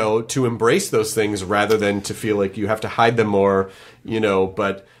 Then, you know, to embrace those things rather than to feel like you have to hide them or, you know,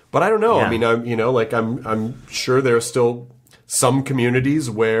 but I don't know. I mean, I'm sure there are still some communities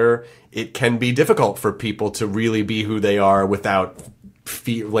where it can be difficult for people to really be who they are without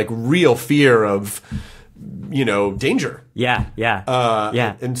fear, like real fear of, you know, danger.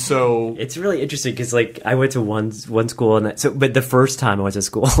 And so it's really interesting because like I went to one school, and but the first time I went to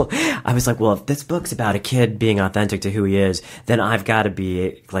school, I was like, well, if this book's about a kid being authentic to who he is, then I've got to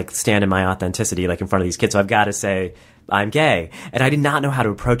be like stand in my authenticity, like in front of these kids. So I've got to say, I'm gay. And I did not know how to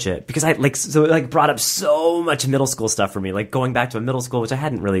approach it because I brought up so much middle school stuff for me, like going back to a middle school, which I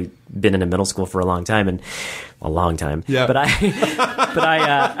hadn't really been in a middle school for a long time. Yeah. But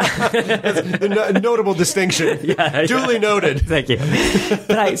a notable distinction. Duly noted. Thank you.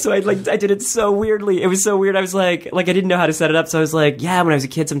 But I did it so weirdly. It was so weird. I was like I didn't know how to set it up. So I was like, yeah, when I was a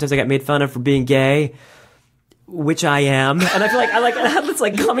kid, sometimes I got made fun of for being gay, which I am, and I feel like I had this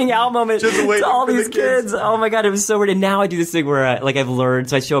like coming out moment to all these kids. Oh my God, it was so weird. And now I do this thing where I've learned.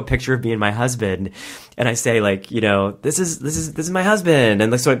 So I show a picture of me and my husband, and I say like, you know, this is my husband, and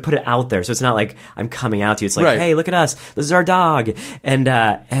like so I put it out there. So it's not like I'm coming out to you. It's like, hey, look at us. This is our dog, and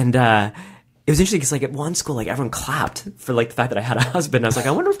it was interesting because like at one school, like everyone clapped for like the fact that I had a husband. I was like,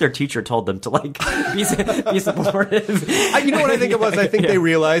 I wonder if their teacher told them to like be supportive. You know what I think it was? I think they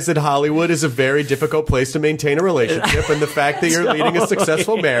realized that Hollywood is a very difficult place to maintain a relationship, and the fact that you're leading a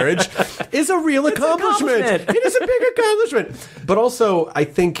successful marriage is a real accomplishment. It is a big accomplishment. But also, I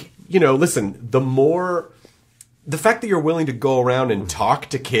think, you know, listen, the more the fact that you're willing to go around and talk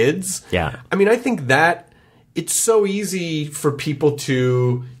to kids. Yeah. I mean, I think that it's so easy for people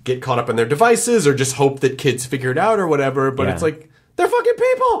to get caught up in their devices or just hope that kids figure it out or whatever. But it's like, they're fucking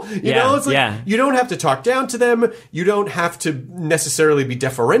people. You know, it's like, you don't have to talk down to them. You don't have to necessarily be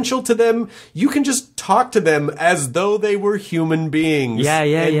deferential to them. You can just talk to them as though they were human beings. And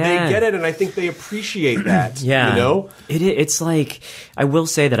they get it, and I think they appreciate that. You know? It's like, I will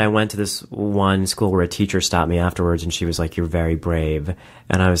say that I went to this one school where a teacher stopped me afterwards, and she was like, "You're very brave."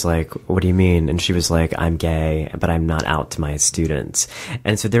 And I was like, "What do you mean?" And she was like, "I'm gay, but I'm not out to my students."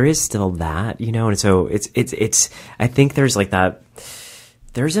 And so there is still that, you know, and so it's I think there's like that,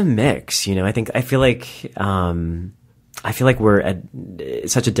 there's a mix, you know. I feel like we're at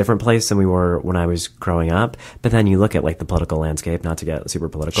such a different place than we were when I was growing up. But then you look at like the political landscape, not to get super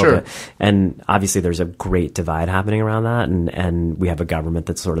political, and obviously there's a great divide happening around that. And we have a government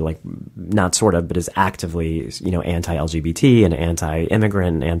that's sort of like, not sort of, but is actively, you know, anti-LGBT and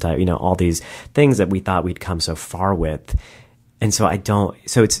anti-immigrant and anti, you know, all these things that we thought we'd come so far with. And so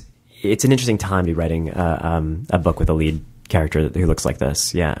it's an interesting time to be writing a book with a lead character who looks like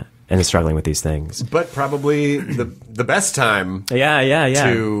this, and is struggling with these things. But probably the best time,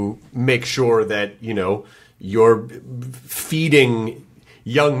 to make sure that, you know, you're feeding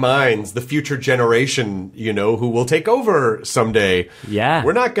young minds, the future generation, you know, who will take over someday.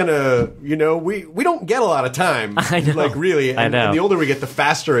 We're not gonna, you know, we don't get a lot of time. I know. Like, really, and the older we get, the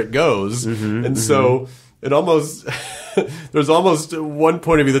faster it goes, so it almost. There's almost one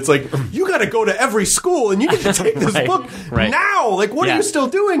point of view that's like, you got to go to every school and you get to take this book now. Like, what are you still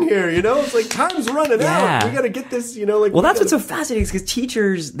doing here? You know, it's like time's running out. We got to get this. You know, like. Well, that's what's so fascinating, because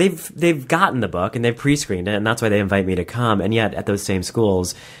teachers, they've gotten the book and they've pre-screened it, and that's why they invite me to come. And yet, at those same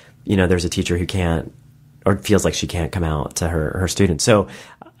schools, you know, there's a teacher who can't, or feels like she can't come out to her students. So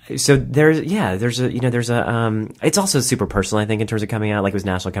there's it's also super personal, I think, in terms of coming out. Like, it was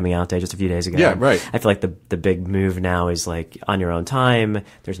National Coming Out Day just a few days ago. I feel like the big move now is like on your own time.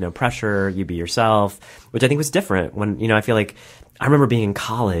 There's no pressure. You be yourself, which I think was different when, you know, I feel like I remember being in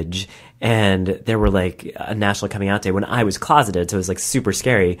college and there were like a National Coming Out Day when I was closeted. So it was like super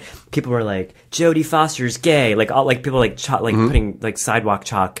scary. People were like, Jodie Foster's gay. Like, all, like, people like putting like sidewalk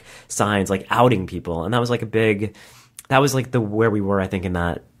chalk signs, like outing people. And that was like that was like where we were, I think, in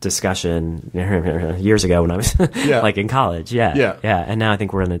that discussion years ago when I was like in college. And now I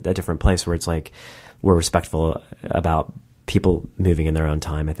think we're in a different place where it's like we're respectful about people moving in their own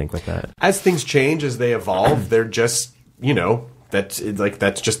time, I think, with that. As things change, as they evolve, they're just, you know, that's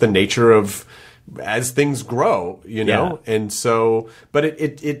just the nature of as things grow, you know. And so, but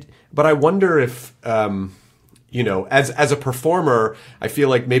but I wonder if you know, as a performer, I feel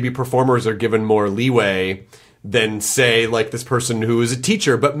like maybe performers are given more leeway than, say, like this person who is a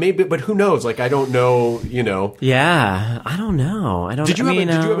teacher, but who knows? Like, I don't know, you know. I don't know. Did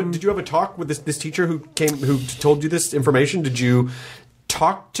you have a talk with this teacher who told you this information? Did you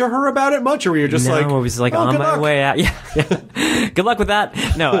talk to her about it much, or were you just like, it was like on my way out. Good luck with that.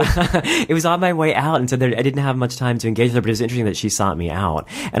 No, it was on my way out, and so I didn't have much time to engage with her. But it was interesting that she sought me out,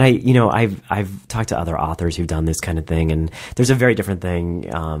 and I've talked to other authors who've done this kind of thing, and there's a very different thing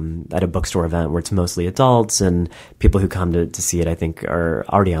at a bookstore event where it's mostly adults, and people who come to see it, I think, are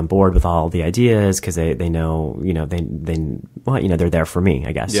already on board with all the ideas because they know, you know, they're there for me,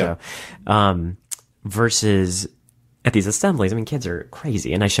 I guess. So versus at these assemblies, I mean, kids are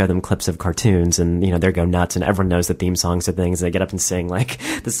crazy, and I show them clips of cartoons, and, you know, they go nuts, and everyone knows the theme songs to things, and they get up and sing like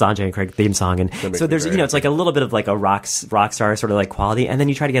the Sanjay and Craig theme song, and so there's, you know, it's like a little bit of like a rock star sort of like quality, and then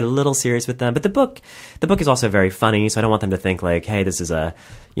you try to get a little serious with them. But the book is also very funny, so I don't want them to think like, hey, this is a,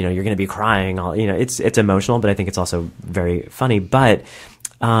 you know, you're going to be crying all, you know, it's emotional, but I think it's also very funny. But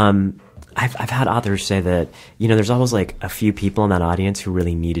I've had authors say that, you know, there's always like a few people in that audience who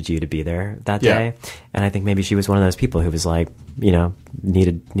really needed you to be there that day. And I think maybe she was one of those people who was like, you know,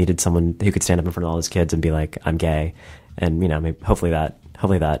 needed someone who could stand up in front of all his kids and be like, I'm gay. And, you know, maybe, hopefully that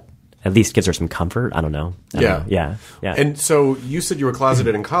at least gives her some comfort. I don't know. Yeah. And so you said you were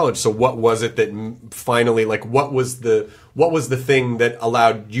closeted in college. So what was it that finally, like, what was the thing that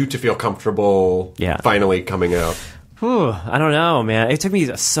allowed you to feel comfortable finally coming out? I don't know, man. It took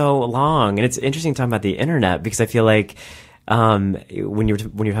me so long, and it's interesting talking about the internet because I feel like when you're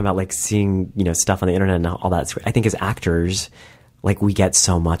talking about like seeing, you know, stuff on the internet and all that, I think as actors, like we get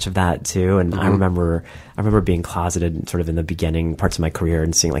so much of that too. And I remember being closeted sort of in the beginning parts of my career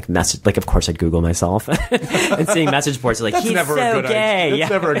and seeing like of course I'd Google myself and seeing message boards like, he's never so a good gay. idea.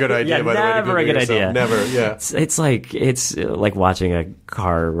 That's never a good idea. Yeah, by the way, to never Google a good yourself. idea. Never. Yeah. It's like watching a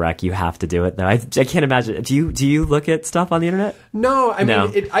car wreck. You have to do it though. I can't imagine. Do you look at stuff on the internet? No, I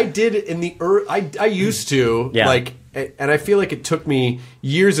mean, I did in the I used to, like, and I feel like it took me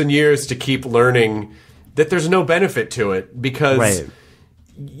years and years to keep learning that there's no benefit to it because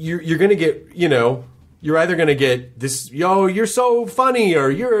you're going to get, you're either going to get this, you're so funny,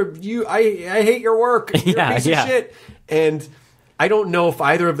 or I hate your work, you're a piece of shit. And I don't know if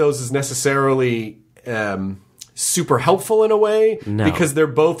either of those is necessarily super helpful in a way, because they're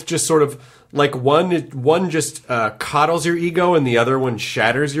both just sort of like one just coddles your ego and the other one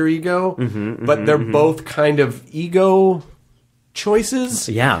shatters your ego, but they're both kind of ego choices.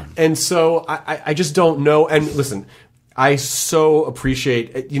 Yeah. And so I just don't know. And listen, I so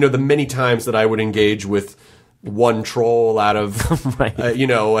appreciate, the many times that I would engage with one troll out of,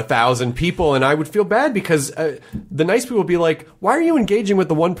 1,000 people, and I would feel bad because the nice people would be like, why are you engaging with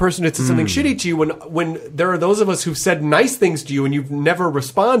the one person who said something shitty to you when there are those of us who've said nice things to you and you've never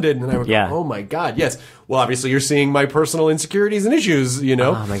responded? And I would go, oh my God, yes. Well, obviously you're seeing my personal insecurities and issues,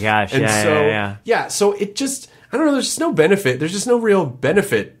 Oh my gosh. And so it just, I don't know, there's just no benefit. There's just no real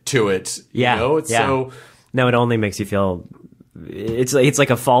benefit to it. So no, it only makes you feel it's like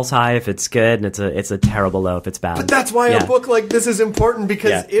a false high if it's good, and it's a terrible low if it's bad. But that's why a book like this is important,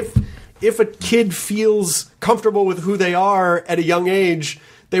 because if a kid feels comfortable with who they are at a young age,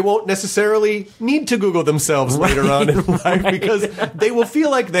 they won't necessarily need to Google themselves later on in life, because they will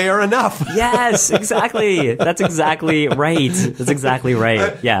feel like they are enough. Yes, exactly. That's exactly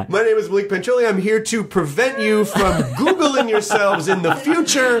right. Yeah. My name is Maulik Pancholy. I'm here to prevent you from Googling yourselves in the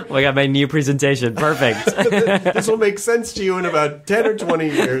future. Well, I got my new presentation. Perfect. This will make sense to you in about 10 or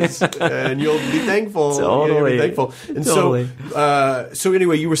 20 years, and you'll be thankful. Totally. And so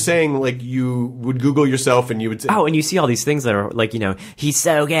anyway, you were saying, like, you would Google yourself and you would say... Oh, and you see all these things that are like, he's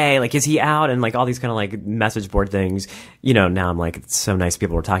so gay, like, is he out? And like all these kind of like message board things, now I'm like, it's so nice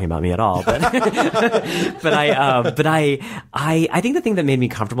people were talking about me at all, but I think the thing that made me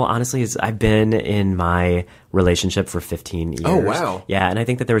comfortable, honestly, is I've been in my relationship for 15 years. Oh, wow. Yeah. And I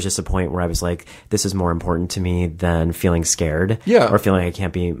think that there was just a point where I was like, this is more important to me than feeling scared or feeling like I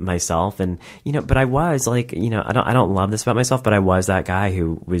can't be myself. And, but I was like, I don't love this about myself, but I was that guy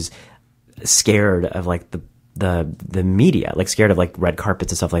who was scared of like the media, like scared of like red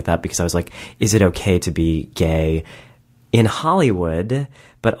carpets and stuff like that, because I was like, is it okay to be gay in Hollywood?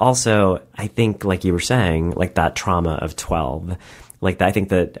 But also, I think, like you were saying, like that trauma of 12, like that, I think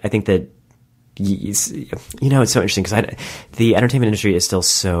that it's so interesting, because the entertainment industry is still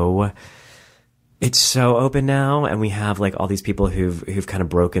it's so open now, and we have like all these people who've kind of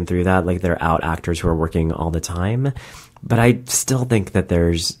broken through that, like they're out actors who are working all the time. But I still think that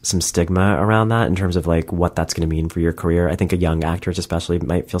there's some stigma around that in terms of like what that's going to mean for your career. I think young actors especially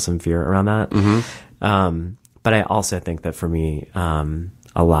might feel some fear around that. But I also think that for me,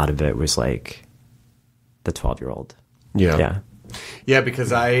 a lot of it was like the 12-year-old. Yeah,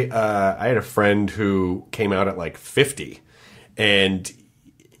 because I had a friend who came out at like 50, and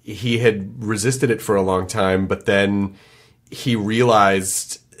he had resisted it for a long time, but then he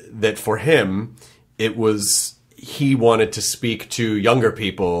realized that for him, it was... he wanted to speak to younger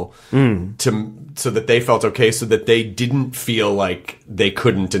people so that they felt okay, so that they didn't feel like they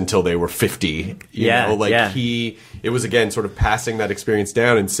couldn't until they were 50. It was again sort of passing that experience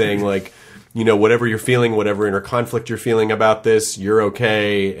down and saying like, whatever you're feeling, whatever inner conflict you're feeling about this, you're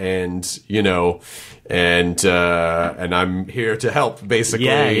okay, and and I'm here to help, basically.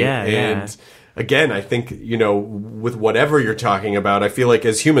 Again, I think, with whatever you're talking about, I feel like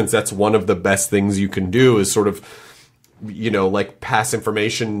as humans, that's one of the best things you can do, is sort of, like pass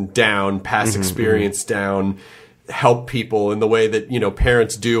information down, pass experience down, help people in the way that,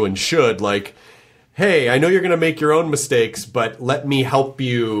 parents do and should. Like, hey, I know you're going to make your own mistakes, but let me help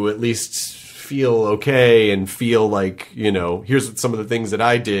you at least feel okay and feel like, here's some of the things that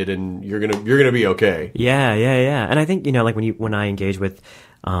I did, and you're going to be okay. Yeah. And I think, like when I engage with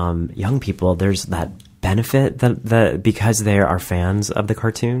young people, there's that benefit that because they are fans of the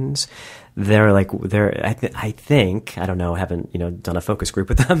cartoons, I think, I don't know, I haven't, done a focus group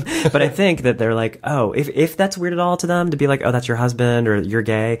with them, but I think that they're like, oh, if that's weird at all to them to be like, oh, that's your husband or you're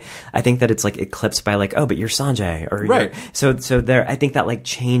gay, I think that it's like eclipsed by like, oh, but you're Sanjay, or right. So there, I think that like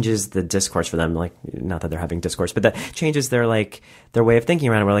changes the discourse for them, like, not that they're having discourse, but that changes their like, their way of thinking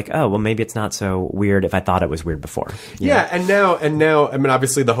around it. We're like, oh, well, maybe it's not so weird if I thought it was weird before. Yeah. And now, I mean,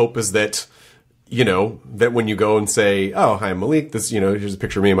 obviously the hope is that, you know, that when you go and say, "Oh, hi, I'm Maulik. This, you know, here's a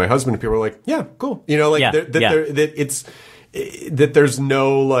picture of me and my husband," people are like, "Yeah, cool." You know, like that there's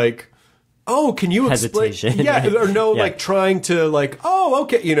no like, "Oh, can you explain?" Hesitation. Yeah, or no like trying to like, "Oh,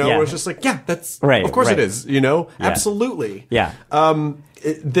 okay," you know, where it's just like, "Yeah, that's right. Of course right. it is." You know, Yeah. absolutely. Yeah.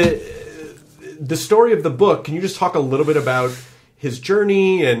 The story of the book. Can you just talk a little bit about his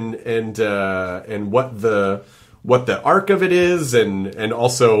journey and what the arc of it is, and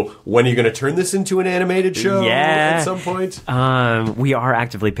also when you're going to turn this into an animated show at some point? We are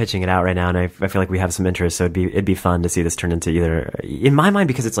actively pitching it out right now, and I feel like we have some interest. So it'd be fun to see this turn into either, in my mind,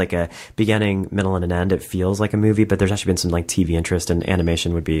 because it's like a beginning, middle, and an end. It feels like a movie, but there's actually been some like TV interest, and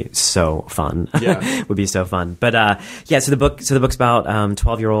animation would be so fun. Yeah, would be so fun. But so the book's about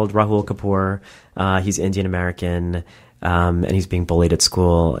 12-year-old Rahul Kapoor. He's Indian American. And he's being bullied at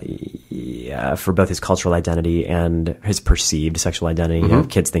school for both his cultural identity and his perceived sexual identity. Mm-hmm. You know,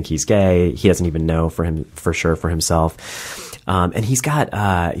 kids think he's gay. He doesn't even know for sure for himself. And he's got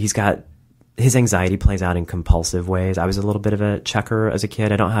his anxiety plays out in compulsive ways. I was a little bit of a checker as a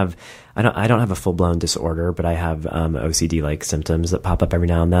kid. I don't have a full blown disorder, but I have OCD like symptoms that pop up every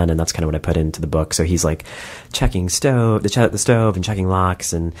now and then, and that's kind of what I put into the book. So he's like checking the stove and checking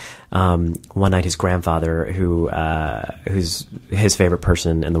locks. And one night, his grandfather, who's his favorite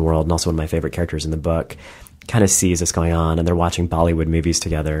person in the world and also one of my favorite characters in the book, kind of sees this going on, and they're watching Bollywood movies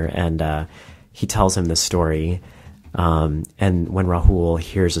together, and he tells him this story. And when Rahul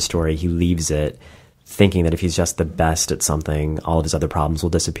hears a story, he leaves it thinking that if he's just the best at something, all of his other problems will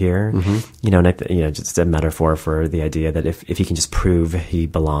disappear. Mm-hmm. You know, and just a metaphor for the idea that if he can just prove he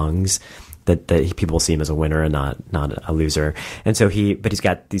belongs, that people will see him as a winner and not a loser. And so but he's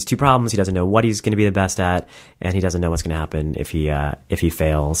got these two problems. He doesn't know what he's going to be the best at, and he doesn't know what's going to happen if he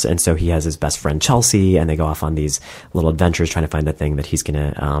fails. And so he has his best friend Chelsea, and they go off on these little adventures trying to find the thing that he's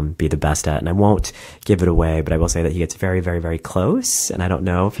going to be the best at. And I won't give it away, but I will say that he gets very, very, very close. And I don't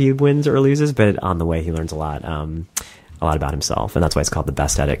know if he wins or loses, but on the way he learns a lot about himself, and that's why it's called The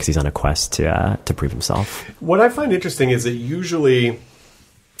Best at It, because he's on a quest to prove himself. What I find interesting is that usually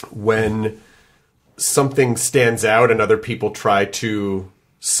when something stands out and other people try to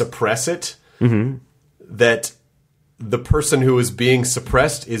suppress it, mm-hmm. that the person who is being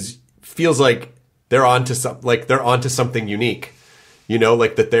suppressed feels like they're onto something unique, you know,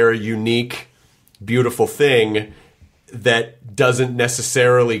 like that they're a unique, beautiful thing that doesn't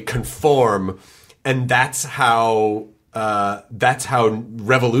necessarily conform, and that's how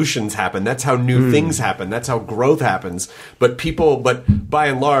revolutions happen. That's how new things happen. That's how growth happens. But by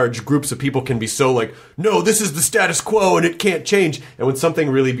and large, groups of people can be so like, no, this is the status quo and it can't change. And when something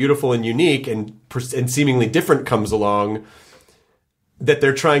really beautiful and unique and seemingly different comes along that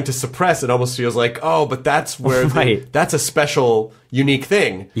they're trying to suppress, it almost feels like, oh, but that's where right. That's a special, unique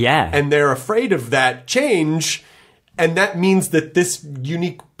thing. Yeah. And they're afraid of that change. And that means that this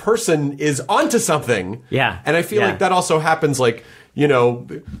unique person is onto something. Yeah. And I feel like that also happens, like, you know,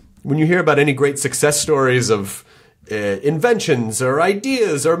 when you hear about any great success stories of inventions or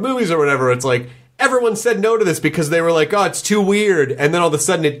ideas or movies or whatever, it's like everyone said no to this because they were like, oh, it's too weird. And then all of a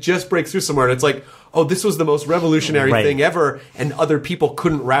sudden it just breaks through somewhere. And it's like, oh, this was the most revolutionary right. thing ever. And other people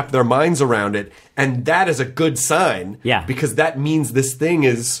couldn't wrap their minds around it. And that is a good sign. Yeah. Because that means this thing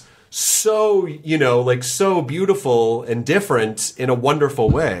is so, you know, like so beautiful and different in a wonderful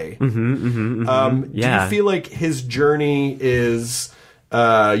way. Mm-hmm, mm-hmm, mm-hmm. Do you feel like his journey is,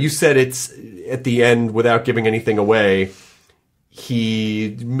 you said it's at the end, without giving anything away,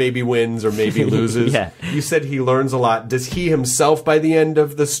 he maybe wins or maybe loses. Yeah. You said he learns a lot. Does he himself, by the end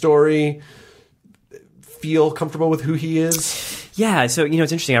of the story, feel comfortable with who he is? Yeah, so, you know,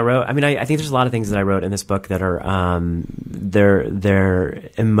 it's interesting. I think there's a lot of things that I wrote in this book that are, they're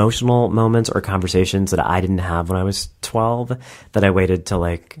emotional moments or conversations that I didn't have when I was 12, that I waited till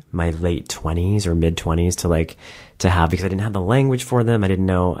like my late 20s or mid 20s to have, because I didn't have the language for them. I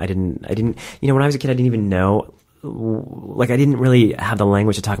didn't, you know, when I was a kid, I didn't even know, like, I didn't really have the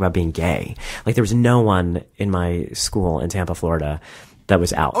language to talk about being gay. Like, there was no one in my school in Tampa, Florida, that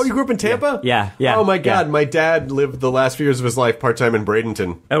was out. Oh, you grew up in Tampa? Yeah. Oh my God, my dad lived the last few years of his life part-time in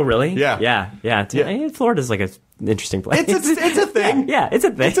Bradenton. Oh, really? Yeah. Florida's like an interesting place. It's a thing. Yeah, it's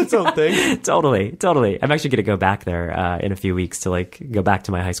a thing. It's its own thing. Totally. I'm actually going to go back there in a few weeks to like go back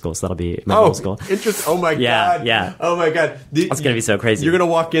to my high school. So that'll be my middle school. Oh my God. Yeah. Oh my God. That's going to be so crazy. You're going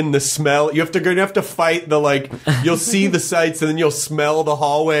to walk in, the smell. You have to fight the like. You'll see the sights and then you'll smell the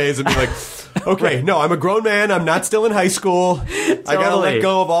hallways and be like, okay, right. No, I'm a grown man. I'm not still in high school. Totally. I gotta let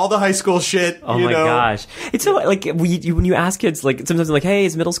go of all the high school shit. Oh my gosh. It's so like when you ask kids, like sometimes I'm like, hey,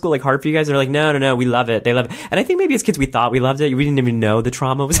 is middle school like hard for you guys? They're like, no, we love it. They love it. And I think think maybe as kids we thought we loved it. We didn't even know the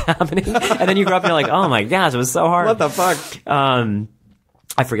trauma was happening. And then you grow up and you're like, oh my gosh, it was so hard. What the fuck?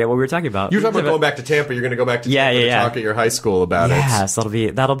 I forget what we were talking about. You were talking about going back to Tampa. You're going to go back to Tampa to talk at your high school about it. Yes,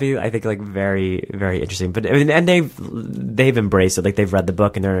 that'll be I think like very, very interesting. But and they've embraced it. Like they've read the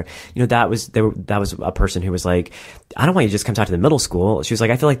book and they're, that was a person who was like, I don't want you to just come talk to the middle school. She was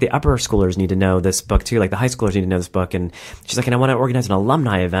like, I feel like the upper schoolers need to know this book too. Like the high schoolers need to know this book. And she's like, and I want to organize an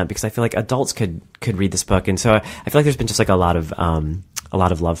alumni event because I feel like adults could read this book. And so I feel like there's been just like a lot of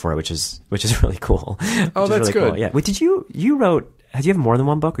love for it, which is really cool. Oh, that's really good. Cool. Yeah. Wait, you wrote? Do you have more than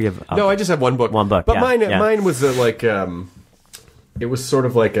one book, or you have? No, I just have one book. One book, but mine was it was sort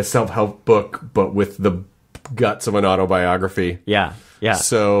of like a self-help book, but with the guts of an autobiography. Yeah, yeah.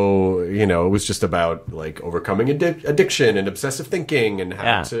 So it was just about like overcoming addiction and obsessive thinking, and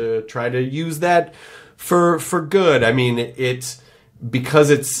how to try to use that for good. I mean,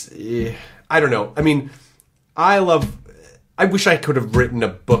 because it's I don't know. I mean, I wish I could have written a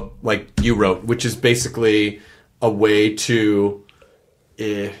book like you wrote, which is basically a way to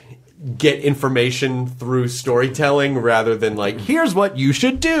get information through storytelling rather than like, here's what you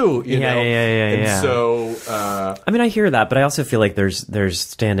should do, you know? And so, I mean, I hear that, but I also feel like there's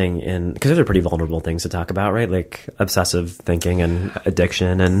standing in, because those are pretty vulnerable things to talk about, right? Like obsessive thinking and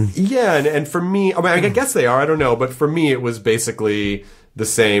addiction and. Yeah. And for me, I mean, I guess they are, I don't know, but for me, it was basically the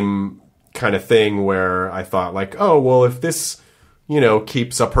same kind of thing where I thought like, oh, well, if this,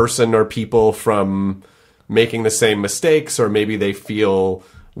 keeps a person or people from making the same mistakes, or maybe they feel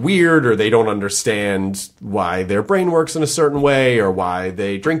weird, or they don't understand why their brain works in a certain way, or why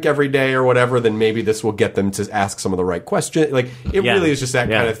they drink every day or whatever, then maybe this will get them to ask some of the right questions. Like, it really is just that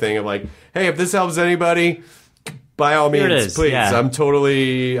kind of thing of like, hey, if this helps anybody, by all means, please. Yeah. I'm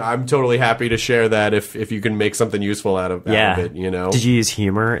totally happy to share that if you can make something useful out of it, Did you use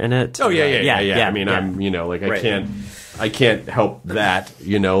humor in it? Oh, yeah. I mean, I'm, like, right. I can't help that,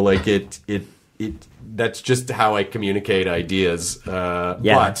 like it that's just how I communicate ideas.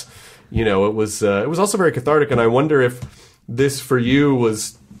 But it was also very cathartic, and I wonder if this for you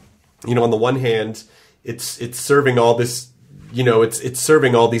was, on the one hand, it's serving all this, it's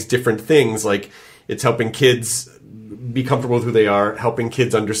serving all these different things. Like it's helping kids be comfortable with who they are, helping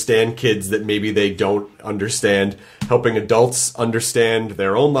kids understand kids that maybe they don't understand, helping adults understand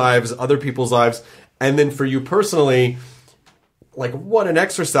their own lives, other people's lives, and then for you personally, like, what an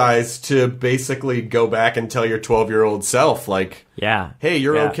exercise to basically go back and tell your 12-year-old self, like, hey,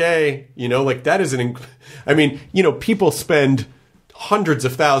 you're okay. Like, that is I mean, people spend hundreds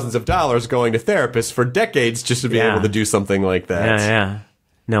of thousands of dollars going to therapists for decades just to be able to do something like that. Yeah.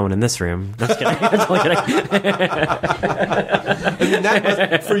 No one in this room. Just kidding. I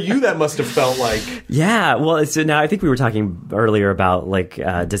mean, for you, that must have felt like. Yeah. Well, so now I think we were talking earlier about like,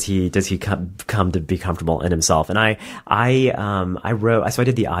 does he come to be comfortable in himself? And I wrote. So I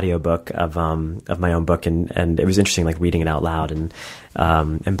did the audiobook of my own book, and it was interesting, like reading it out loud. And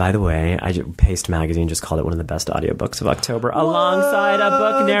by the way, Paste Magazine just called it one of the best audiobooks of October, alongside a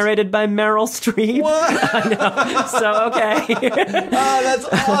book narrated by Meryl Streep. What? I know. So okay. That's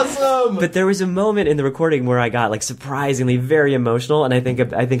awesome. But there was a moment in the recording where I got like surprisingly very emotional, and I think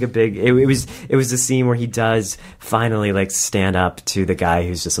a big it was the scene where he does finally like stand up to the guy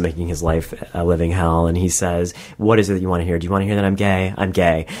who's just making his life a living hell, and he says, "What is it that you want to hear? Do you want to hear that I'm gay? I'm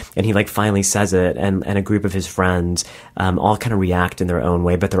gay." And he like finally says it, and a group of his friends all kind of react in their own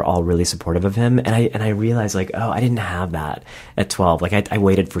way, but they're all really supportive of him. And I realized like, oh, I didn't have that at 12. Like I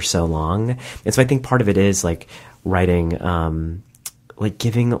waited for so long, and so I think part of it is like writing. Like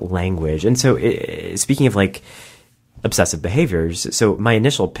giving language. And so speaking of like obsessive behaviors, so my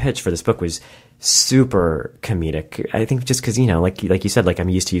initial pitch for this book was super comedic. I think just because, like you said, like I'm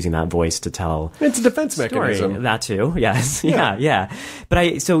used to using that voice to tell. It's a defense mechanism. That too. Yes. Yeah. But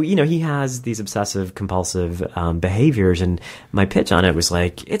he has these obsessive compulsive behaviors, and my pitch on it was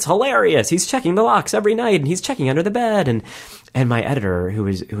like, it's hilarious. He's checking the locks every night, and he's checking under the bed. And my editor, who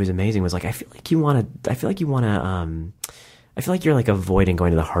was amazing, was like, I feel like you're like avoiding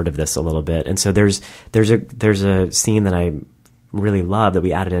going to the heart of this a little bit. And so there's a scene that I really love that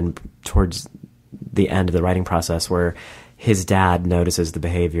we added in towards the end of the writing process, where his dad notices the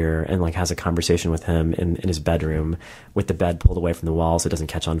behavior and like has a conversation with him in his bedroom with the bed pulled away from the wall so it doesn't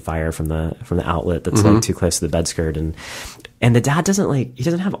catch on fire from the outlet that's like too close to the bed skirt. And the dad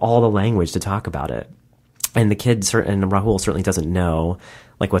doesn't have all the language to talk about it. And the kid and Rahul certainly doesn't know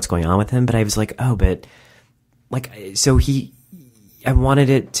like what's going on with him. But I was like, oh, but like, so I wanted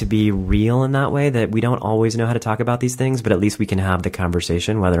it to be real in that way, that we don't always know how to talk about these things, but at least we can have the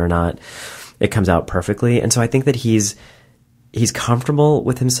conversation, whether or not it comes out perfectly. And so I think that he's he's comfortable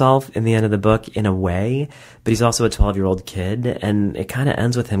with himself in the end of the book in a way, but he's also a 12-year-old kid, and it kind of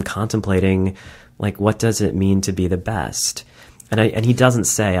ends with him contemplating, like, what does it mean to be the best? And he doesn't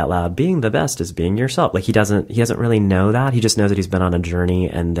say out loud, being the best is being yourself. Like, he doesn't really know that. He just knows that he's been on a journey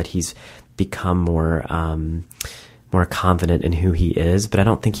and that he's become more confident in who he is. But I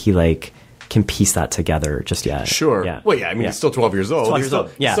don't think he, like, can piece that together just yet. Sure. Yeah. Well, yeah, I mean, he's still 12 years old. 12 years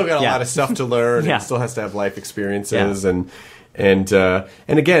old. He's still got a lot of stuff to learn. Yeah. He still has to have life experiences. And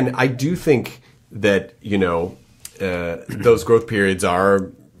again, I do think that, those growth periods are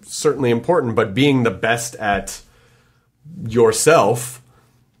certainly important, but being the best at yourself,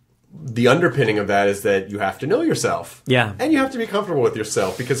 the underpinning of that is that you have to know yourself. Yeah. And you have to be comfortable with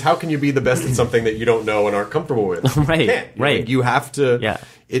yourself, because how can you be the best at something that you don't know and aren't comfortable with? Right. You can't. Right. Like, you have to. Yeah.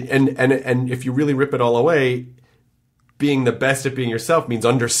 And if you really rip it all away, being the best at being yourself means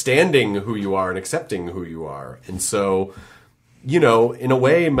understanding who you are and accepting who you are. And so, in a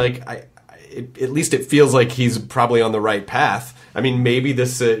way, like, at least it feels like he's probably on the right path. I mean, maybe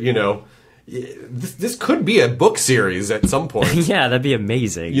this, this could be a book series at some point. Yeah, that'd be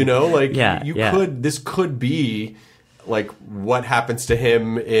amazing. This could be like what happens to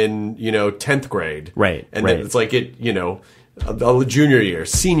him in, 10th grade. Right. And then it's like a junior year,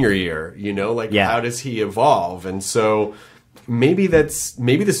 senior year, how does he evolve? And so maybe this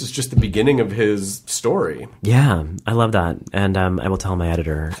is just the beginning of his story. Yeah, I love that. And I will tell my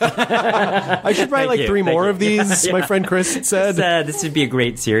editor. I should write like 3 more of these, my friend Chris said. This would be a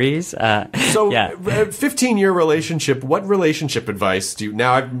great series. So, 15-year relationship, what relationship advice do you...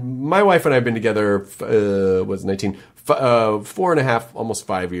 Now, my wife and I have been together, 19... 4.5, almost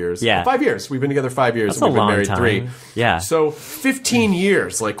 5 years. Yeah. 5 years. We've been together 5 years. That's and we've a long been married time. 3. Yeah. So 15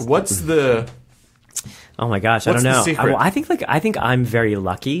 years. Like, what's the... Oh my gosh, I don't know. What's the secret? I think I'm very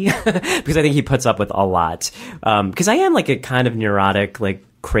lucky because I think he puts up with a lot. Because I am like a kind of neurotic, like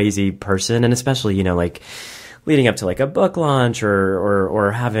crazy person, and especially like leading up to like a book launch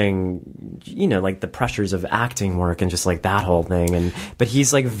or having like the pressures of acting work and just like that whole thing. But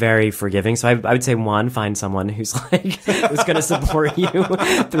he's like very forgiving. So I would say, one, find someone who's like who's going to support you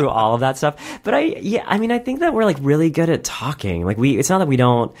through all of that stuff. But I think that we're like really good at talking. Like it's not that we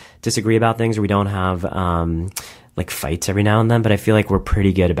don't disagree about things or we don't have like fights every now and then, but I feel like we're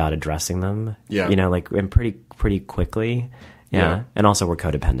pretty good about addressing them. Yeah. And pretty quickly. Yeah. And also we're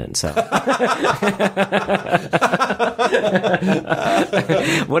codependent, so.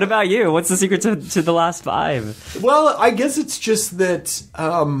 What about you? What's the secret to the last 5? Well, I guess it's just that,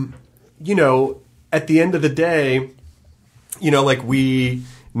 at the end of the day, like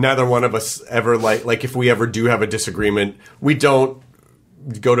neither one of us ever like if we ever do have a disagreement, we don't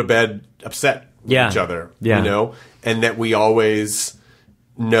go to bed upset with each other, and that we always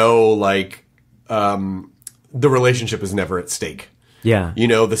know, like, the relationship is never at stake. Yeah.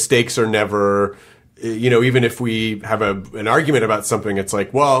 The stakes are never, even if we have an argument about something, it's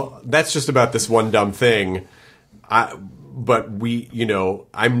like, well, that's just about this one dumb thing. But we,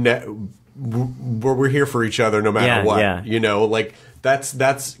 we're here for each other no matter what. Yeah. Like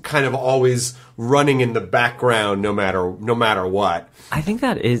that's kind of always running in the background no matter what. I think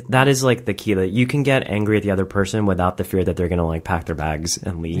that is like the key, that you can get angry at the other person without the fear that they're going to like pack their bags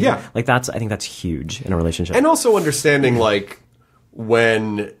and leave. Yeah. Like I think that's huge in a relationship. And also understanding like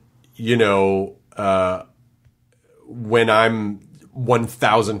when, when I'm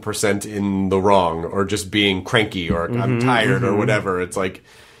 1000% in the wrong or just being cranky or I'm tired or whatever. It's like,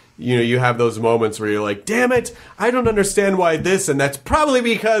 you have those moments where you're like, damn it, I don't understand why this, and that's probably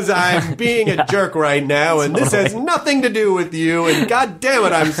because I'm being a jerk right now, and this has nothing to do with you, and god damn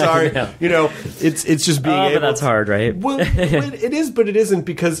it, I'm sorry. It's just being able. But that's hard, right? Well, it is, but it isn't,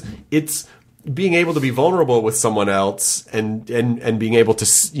 because it's being able to be vulnerable with someone else and being able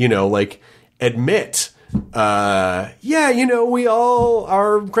to, like, admit, we all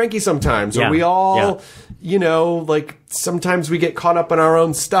are cranky sometimes, or we all, like, sometimes we get caught up in our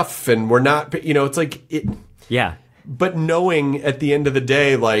own stuff and we're not, it's like it. Yeah. But knowing at the end of the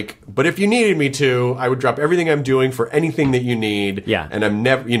day, like, but if you needed me to, I would drop everything I'm doing for anything that you need. Yeah. And I'm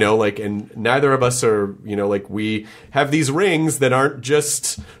never, and neither of us are, like, we have these rings that aren't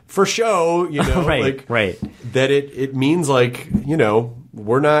just for show, right, right. That it means, like,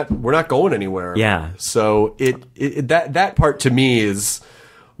 we're not going anywhere. Yeah. So that part to me is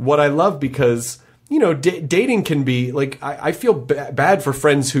what I love, because, dating can be like, I feel bad for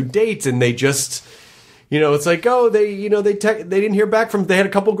friends who date and they just, it's like, oh, they didn't hear back they had a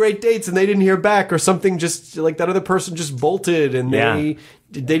couple great dates and they didn't hear back, or something, just like that other person just bolted and they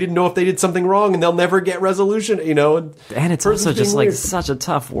didn't know if they did something wrong and they'll never get resolution, And it's also just like such a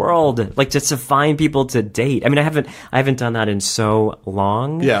tough world, like just to find people to date. I mean, I haven't done that in so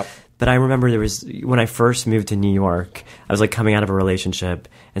long. Yeah. But I remember when I first moved to New York, I was like coming out of a relationship.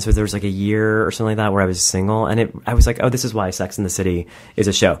 And so there was like a year or something like that where I was single. And I was like, oh, this is why Sex and the City is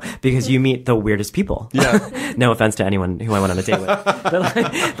a show. Because you meet the weirdest people. Yeah. No offense to anyone who I went on a date with.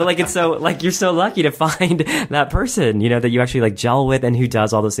 but it's so, like, you're so lucky to find that person, that you actually like gel with and who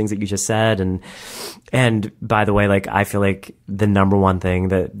does all those things that you just said. And by the way, like, I feel like the number one thing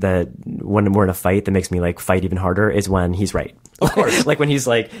that when we're in a fight that makes me like fight even harder is when he's right. Of course. Like when he's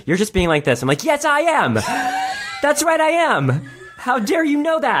like, you're just being like this. I'm like, yes, I am. That's right, I am. How dare you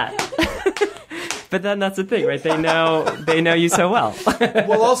know that? But then that's the thing, right? They know you so well.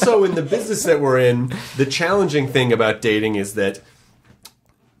 Well, also in the business that we're in, the challenging thing about dating is that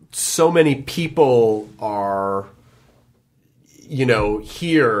so many people are,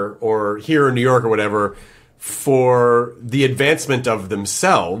 here in New York or whatever, for the advancement of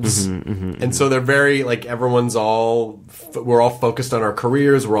themselves. And so they're very, like, we're all focused on our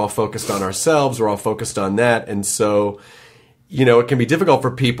careers, we're all focused on ourselves, we're all focused on that. And so, it can be difficult for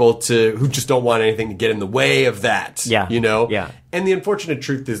people who just don't want anything to get in the way of that. Yeah. Yeah. And the unfortunate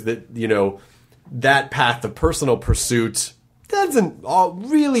truth is that, that path of personal pursuit doesn't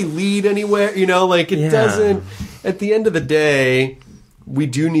really lead anywhere, it doesn't. At the end of the day, we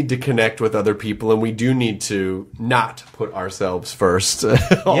do need to connect with other people, and we do need to not put ourselves first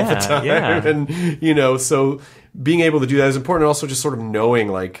all the time. Yeah. And, so being able to do that is important. And also just sort of knowing,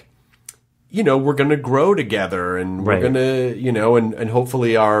 like, we're going to grow together, and we're going to, and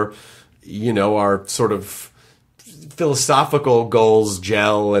hopefully our sort of philosophical goals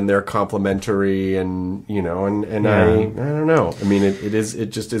gel and they're complementary, and, I don't know. I mean, it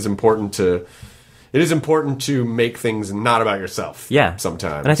just is important to... It is important to make things not about yourself. Yeah,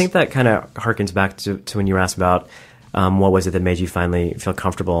 sometimes. And I think that kind of harkens back to when you were asked about what was it that made you finally feel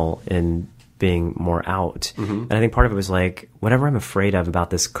comfortable in being more out. And I think part of it was like, whatever I'm afraid of about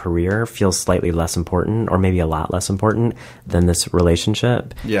this career feels slightly less important, or maybe a lot less important than this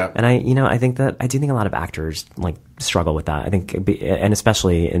relationship. Yeah. And I do think a lot of actors like struggle with that. I think, and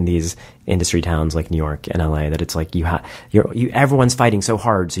especially in these industry towns like New York and LA, that it's like everyone's fighting so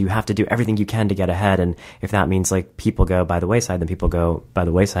hard, so you have to do everything you can to get ahead. And if that means like people go by the wayside, then people go by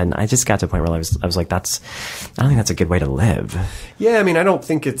the wayside. And I just got to a point where I was like, I don't think that's a good way to live. Yeah, I mean, I don't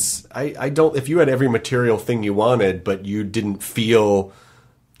think if you had every material thing you wanted, but you didn't feel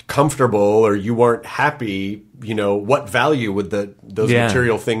comfortable or you weren't happy, what value would those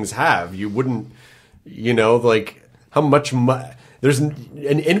material things have? You wouldn't, like, how much there's an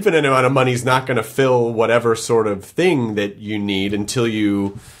infinite amount of money is not going to fill whatever sort of thing that you need until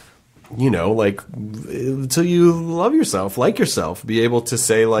you until you love yourself, like yourself, be able to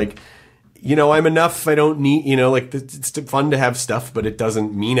say, like, I'm enough. I don't need, like, it's fun to have stuff, but it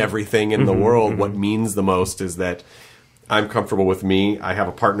doesn't mean everything in the world. What means the most is that I'm comfortable with me. I have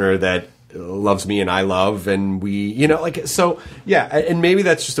a partner that loves me and I love, and we, so yeah. And maybe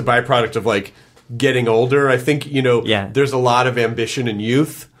that's just a byproduct of like getting older. I think, there's a lot of ambition in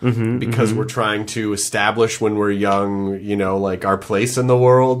youth because we're trying to establish when we're young, like our place in the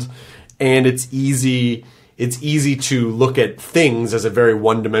world. And it's easy to look at things as a very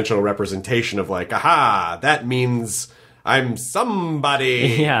one-dimensional representation of like, aha, that means I'm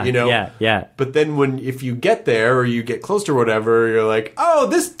somebody, Yeah. But then if you get there or you get close to whatever, you're like, oh,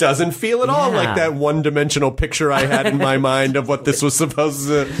 this doesn't feel at all like that one-dimensional picture I had in my mind of what this was supposed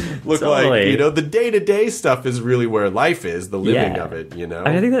to look like. The day-to-day stuff is really where life is, the living of it,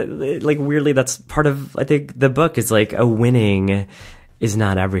 I think that, like, weirdly, that's part of, I think the book is like, a winning is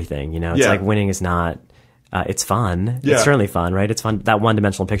not everything, It's like winning is not... it's fun. Yeah. It's certainly fun, right? It's fun. That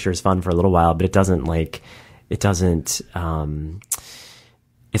one-dimensional picture is fun for a little while, but it's not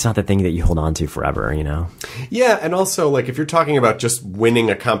the thing that you hold on to forever, Yeah, and also, like, if you're talking about just winning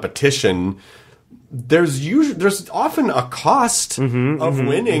a competition, there's often a cost of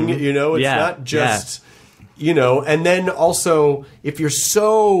winning, It's not just, and then also, if you're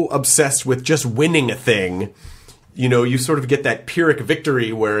so obsessed with just winning a thing, you sort of get that Pyrrhic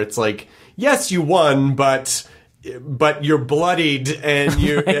victory where it's like, yes, you won, but you're bloodied, and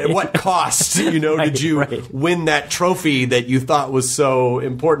at what cost, did you win that trophy that you thought was so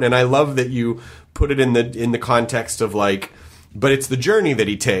important? And I love that you put it in the context of like, but it's the journey that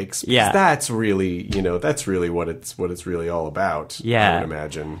he takes. Yeah, that's really what it's really all about. Yeah, I would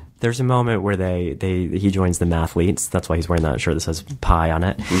imagine. there's a moment where he joins the mathletes. That's why he's wearing that shirt that says pie on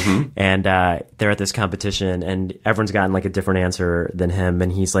it. And they're at this competition, and everyone's gotten like a different answer than him.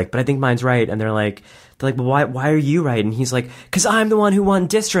 And he's like, but I think mine's right. And they're like, well, why are you right? And he's like, because I'm the one who won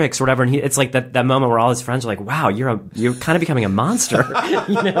districts or whatever. And it's like that moment where all his friends are like, wow, you're kind of becoming a monster,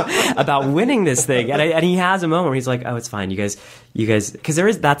 about winning this thing. And he has a moment where he's like, oh, it's fine, you guys,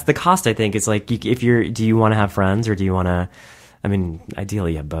 because that's the cost. I think it's like, do you want to have friends, or do you want to? I mean,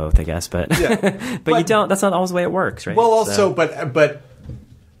 ideally you have both, I guess, but but you don't. That's not always the way it works, right? Well, also, but do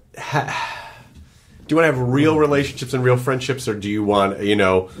you want to have real relationships and real friendships, or do you want,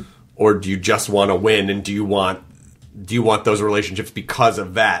 or do you just want to win, and do you want those relationships because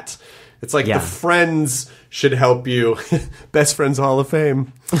of that? It's like the friends should help you. Best Friends Hall of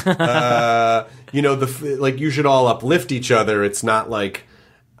Fame. You should all uplift each other. It's not like,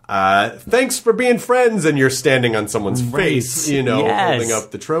 thanks for being friends, and you're standing on someone's face, holding up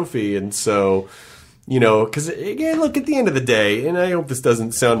the trophy. And so, because again, look, at the end of the day, and I hope this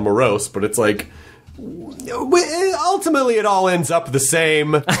doesn't sound morose, but it's like, ultimately it all ends up the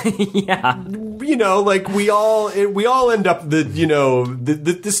same. Like we all end up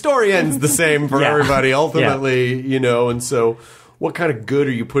the story ends the same for everybody ultimately, and so what kind of good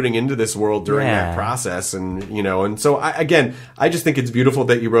are you putting into this world during that process? And and so I just think it's beautiful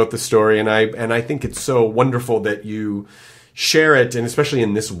that you wrote the story, and I think it's so wonderful that you share it, and especially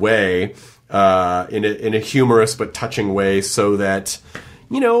in this way, in a humorous but touching way, so that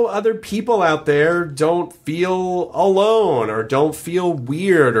other people out there don't feel alone, or don't feel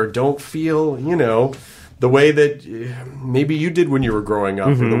weird, or don't feel, the way that maybe you did when you were growing up,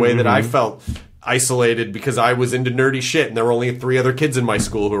 or the way that I felt isolated because I was into nerdy shit, and there were only 3 other kids in my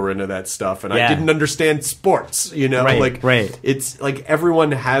school who were into that stuff, and I didn't understand sports, Right. It's like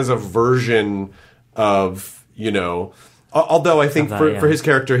everyone has a version of, although I think for his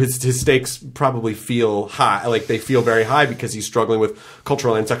character, his stakes probably feel high. Like they feel very high because he's struggling with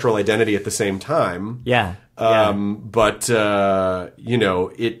cultural and sexual identity at the same time. But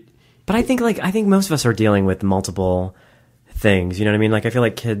But I think most of us are dealing with multiple things. You know what I mean? Like I feel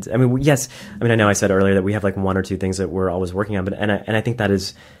like kids. I mean, yes. I mean, I know I said earlier that we have like 1 or 2 things that we're always working on, but and I think that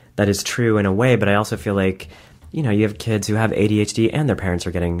is true in a way. But I also feel like, you have kids who have ADHD and their parents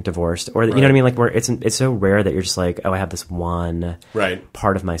are getting divorced, or you know what I mean? Like, where it's so rare that you're just like, oh, I have this one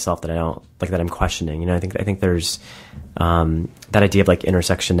part of myself that I don't like, that I'm questioning. I think there's that idea of like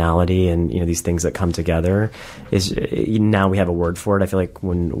intersectionality and these things that come together is now we have a word for it. I feel like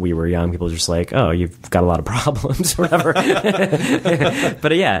when we were young, people were just like, oh, you've got a lot of problems or whatever.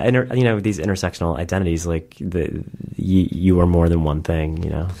 But these intersectional identities, like you are more than one thing.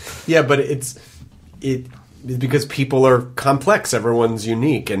 Yeah, but it's because people are complex. Everyone's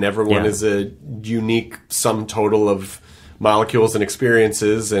unique, and everyone is a unique sum total of molecules and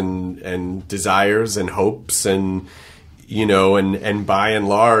experiences and desires and hopes, and and by and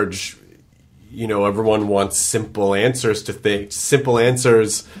large, everyone wants simple answers to things, simple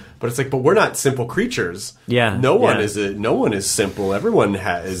answers. But it's like, but we're not simple creatures. No one is simple. Everyone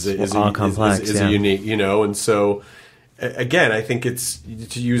is a unique, and so. Again, I think it's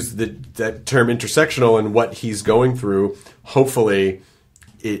to use that term intersectional and what he's going through. Hopefully,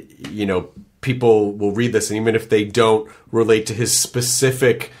 people will read this, and even if they don't relate to his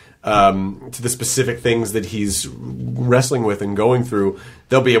specific, to the specific things that he's wrestling with and going through,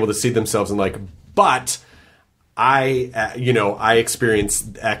 they'll be able to see themselves in like, but I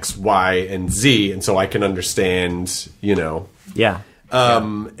experienced X, Y, and Z, and so I can understand,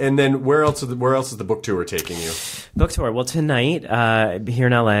 And then where else is the book tour taking you? Book tour. Well, tonight here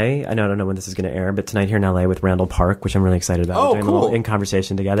in LA. I don't know when this is going to air, but tonight here in LA with Randall Park, which I'm really excited about. Oh, We're doing cool! A little in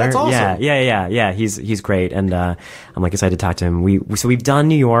conversation together. That's awesome. Yeah. He's great, and I'm like excited to talk to him. We've done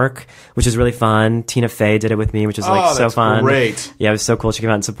New York, which is really fun. Tina Fey did it with me, which is like so fun. Great. Yeah, it was so cool. She came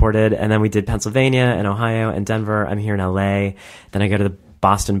out and supported, and then we did Pennsylvania and Ohio and Denver. I'm here in LA. Then I go to the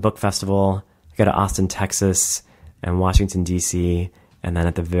Boston Book Festival. I go to Austin, Texas, and Washington D.C. And then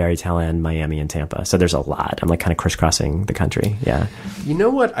at the very tail end, Miami and Tampa. So there's a lot. I'm like kind of crisscrossing the country. Yeah. You know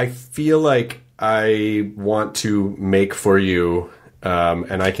what? I feel like I want to make for you,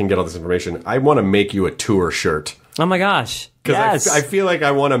 and I can get all this information. I want to make you a tour shirt. Oh my gosh. Because I feel like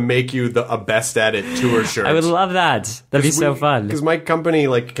I want to make you a best at it tour shirt. I would love that. That'd be so fun. Because my company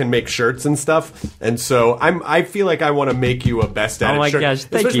can make shirts and stuff, and so I feel like I want to make you a best at it shirt. Oh my gosh,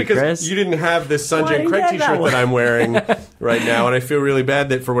 thank you, Chris. Because you didn't have this Sanjay and Craig t-shirt that I'm wearing right now, and I feel really bad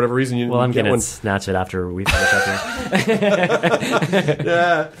that for whatever reason you didn't I'm get gonna one. Snatch it after we finish up here.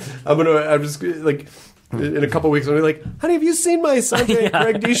 Yeah, I'm just like. In a couple weeks, I'll be like, honey, have you seen my Sanjay and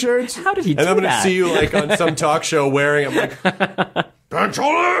Craig t-shirts? How did he do that? And I'm going to see you on some talk show wearing them.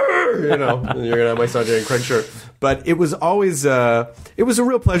 Pancholy! You know, you're gonna have my Sanjay and Craig shirt. But it was always it was a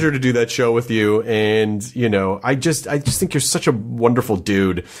real pleasure to do that show with you. And you know, I just think you're such a wonderful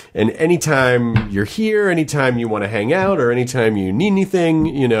dude. And anytime you're here, anytime you want to hang out, or anytime you need anything,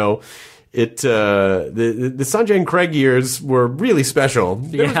 you know. The Sanjay and Craig years were really special.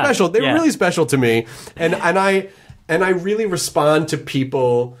 They were special. They were really special to me, and I really respond to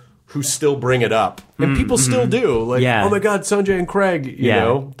people who still bring it up, and people still do. Like, oh my God, Sanjay and Craig. You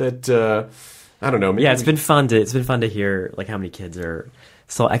know that. I don't know. Maybe it's been fun to hear like how many kids are.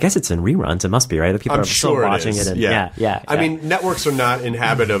 So I guess it's in reruns. It must be, right? The people are still watching it. And, yeah. I mean, networks are not in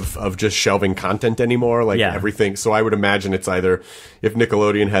habit of just shelving content anymore, like everything. So I would imagine it's either if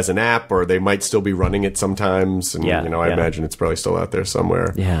Nickelodeon has an app, or they might still be running it sometimes. And you know, I imagine it's probably still out there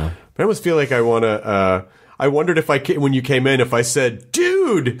somewhere. Yeah. But I almost feel like I want to. I wondered if when you came in, if I said,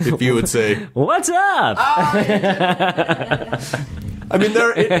 "Dude," if you would say, "What's up?" I mean,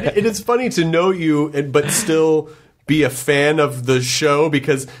 it is funny to know you, but still be a fan of the show,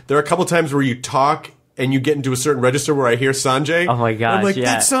 because there are a couple times where you talk and you get into a certain register where I hear Sanjay. Oh my gosh! I'm like,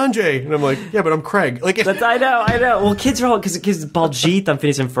 that's Sanjay, and I'm like, yeah, but I'm Craig. Like, I know. Well, kids are all because Baljit on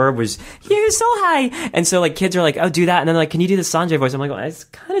Phineas and Ferb was you're so high, and so like kids are like, oh, do that, and then like, can you do the Sanjay voice? I'm like, well, it's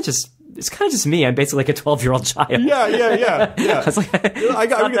kind of just me. I'm basically like a 12-year-old child. Yeah. I was like, I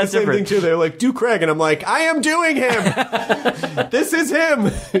get the same thing too. They're like, do Craig, and I'm like, I am doing him. This is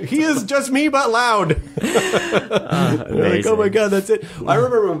him. He is just me, but loud. Like, oh my God, that's it. I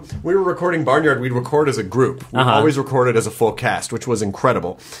remember when we were recording Barnyard, we'd record as a group. We always recorded as a full cast, which was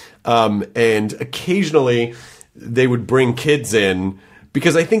incredible. And occasionally they would bring kids in,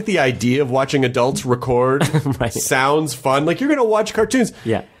 because I think the idea of watching adults record sounds fun. Like, you're going to watch cartoons.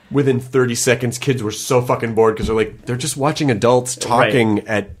 Yeah. Within 30 seconds, kids were so fucking bored, because they're just watching adults talking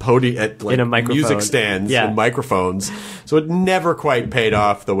at like music stands and microphones. So it never quite paid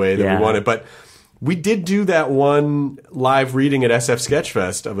off the way that we wanted. But we did do that one live reading at SF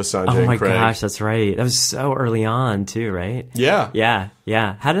Sketchfest of a Sanjay and Craig. Oh my gosh, that's right. That was so early on too, right? Yeah. I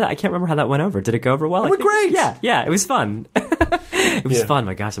can't remember how that went over. Did it go over well? It went great. Yeah, it was fun. It was fun.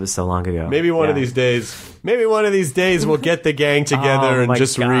 My gosh, it was so long ago. Maybe one of these days we'll get the gang together and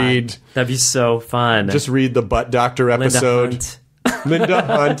just read. That'd be so fun. Just read the Butt Doctor episode. Linda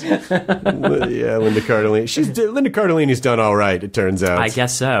Hunt. Linda Cardellini. Linda Cardellini's done all right, it turns out. I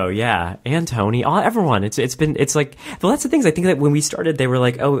guess so, yeah. And Tony. Everyone. It's like, well, that's the things. I think that when we started, they were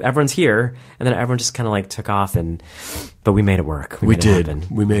like, oh, everyone's here. And then everyone just kind of like took off, but we made it work. We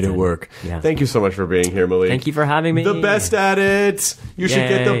did. We made it work. Yeah. Thank you so much for being here, Maulik. Thank you for having me. The best at it. You should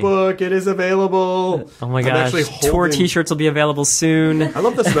get the book. It is available. Oh my gosh. Tour t-shirts will be available soon. I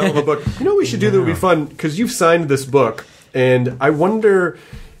love the smell of a book. You know what we should do that would be fun? Because you've signed this book. And I wonder,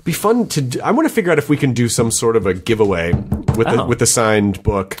 be fun to do, I want to figure out if we can do some sort of a giveaway with the signed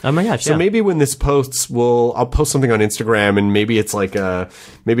book. Oh my gosh! So maybe when this posts, I'll post something on Instagram, and maybe it's like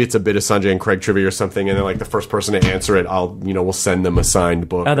maybe it's a bit of Sanjay and Craig trivia or something, and then like the first person to answer it, we'll send them a signed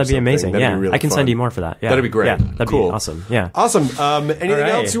book. Oh, that'd be amazing. That'd be really I can fun. send you more for that. Yeah, that'd be great. Yeah, that'd cool. be awesome. Yeah, awesome. Anything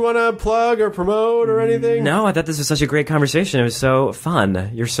else you want to plug or promote or anything? No, I thought this was such a great conversation. It was so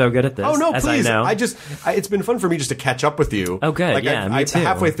fun. You're so good at this. Oh no, please! I know. It's been fun for me just to catch up with you. Oh, good. Me too.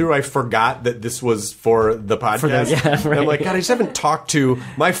 Halfway through, I forgot that this was for the podcast. I'm like, God, I just haven't talked to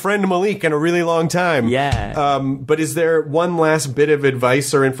my friend Maulik in a really long time. Yeah. But is there one last bit of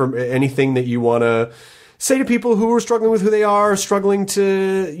advice or anything that you want to say to people who are struggling with who they are, struggling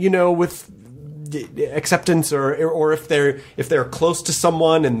to, with acceptance, or if they're close to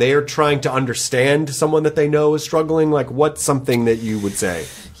someone and they're trying to understand someone that they know is struggling, like what's something that you would say?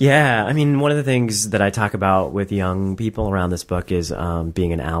 Yeah, I mean, one of the things that I talk about with young people around this book is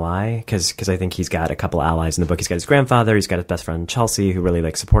being an ally, because I think he's got a couple allies in the book. He's got his grandfather, he's got his best friend Chelsea, who really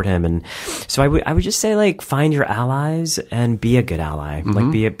support him, and so I would just say find your allies and be a good ally,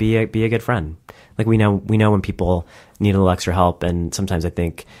 be a good friend. Like we know when people need a little extra help, and sometimes I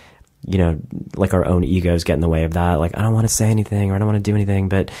think our own egos get in the way of that. Like I don't want to say anything or I don't want to do anything,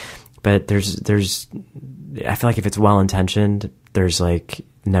 but there's I feel like if it's well intentioned, there's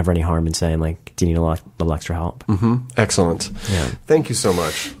never any harm in saying do you need a little extra help? Mm-hmm. Excellent. Yeah. Thank you so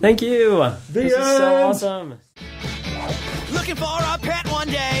much. Thank you. This is so awesome. Looking for a pet one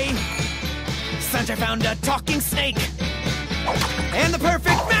day, Sanjay found a talking snake, and the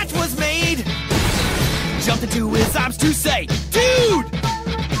perfect match was made. Jumped into his arms to say, dude,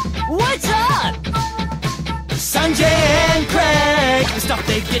 what's up? Sanjay and Craig, the stuff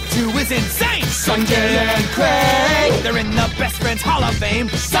they get to is insane. Sanjay and Craig, they're in the Best Friends Hall of Fame.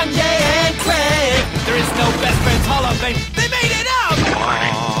 Sanjay and Craig, there is no Best Friends Hall of Fame. They made it up!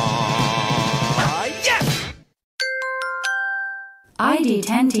 Yes!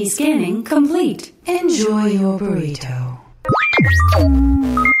 ID10T scanning complete. Enjoy your burrito.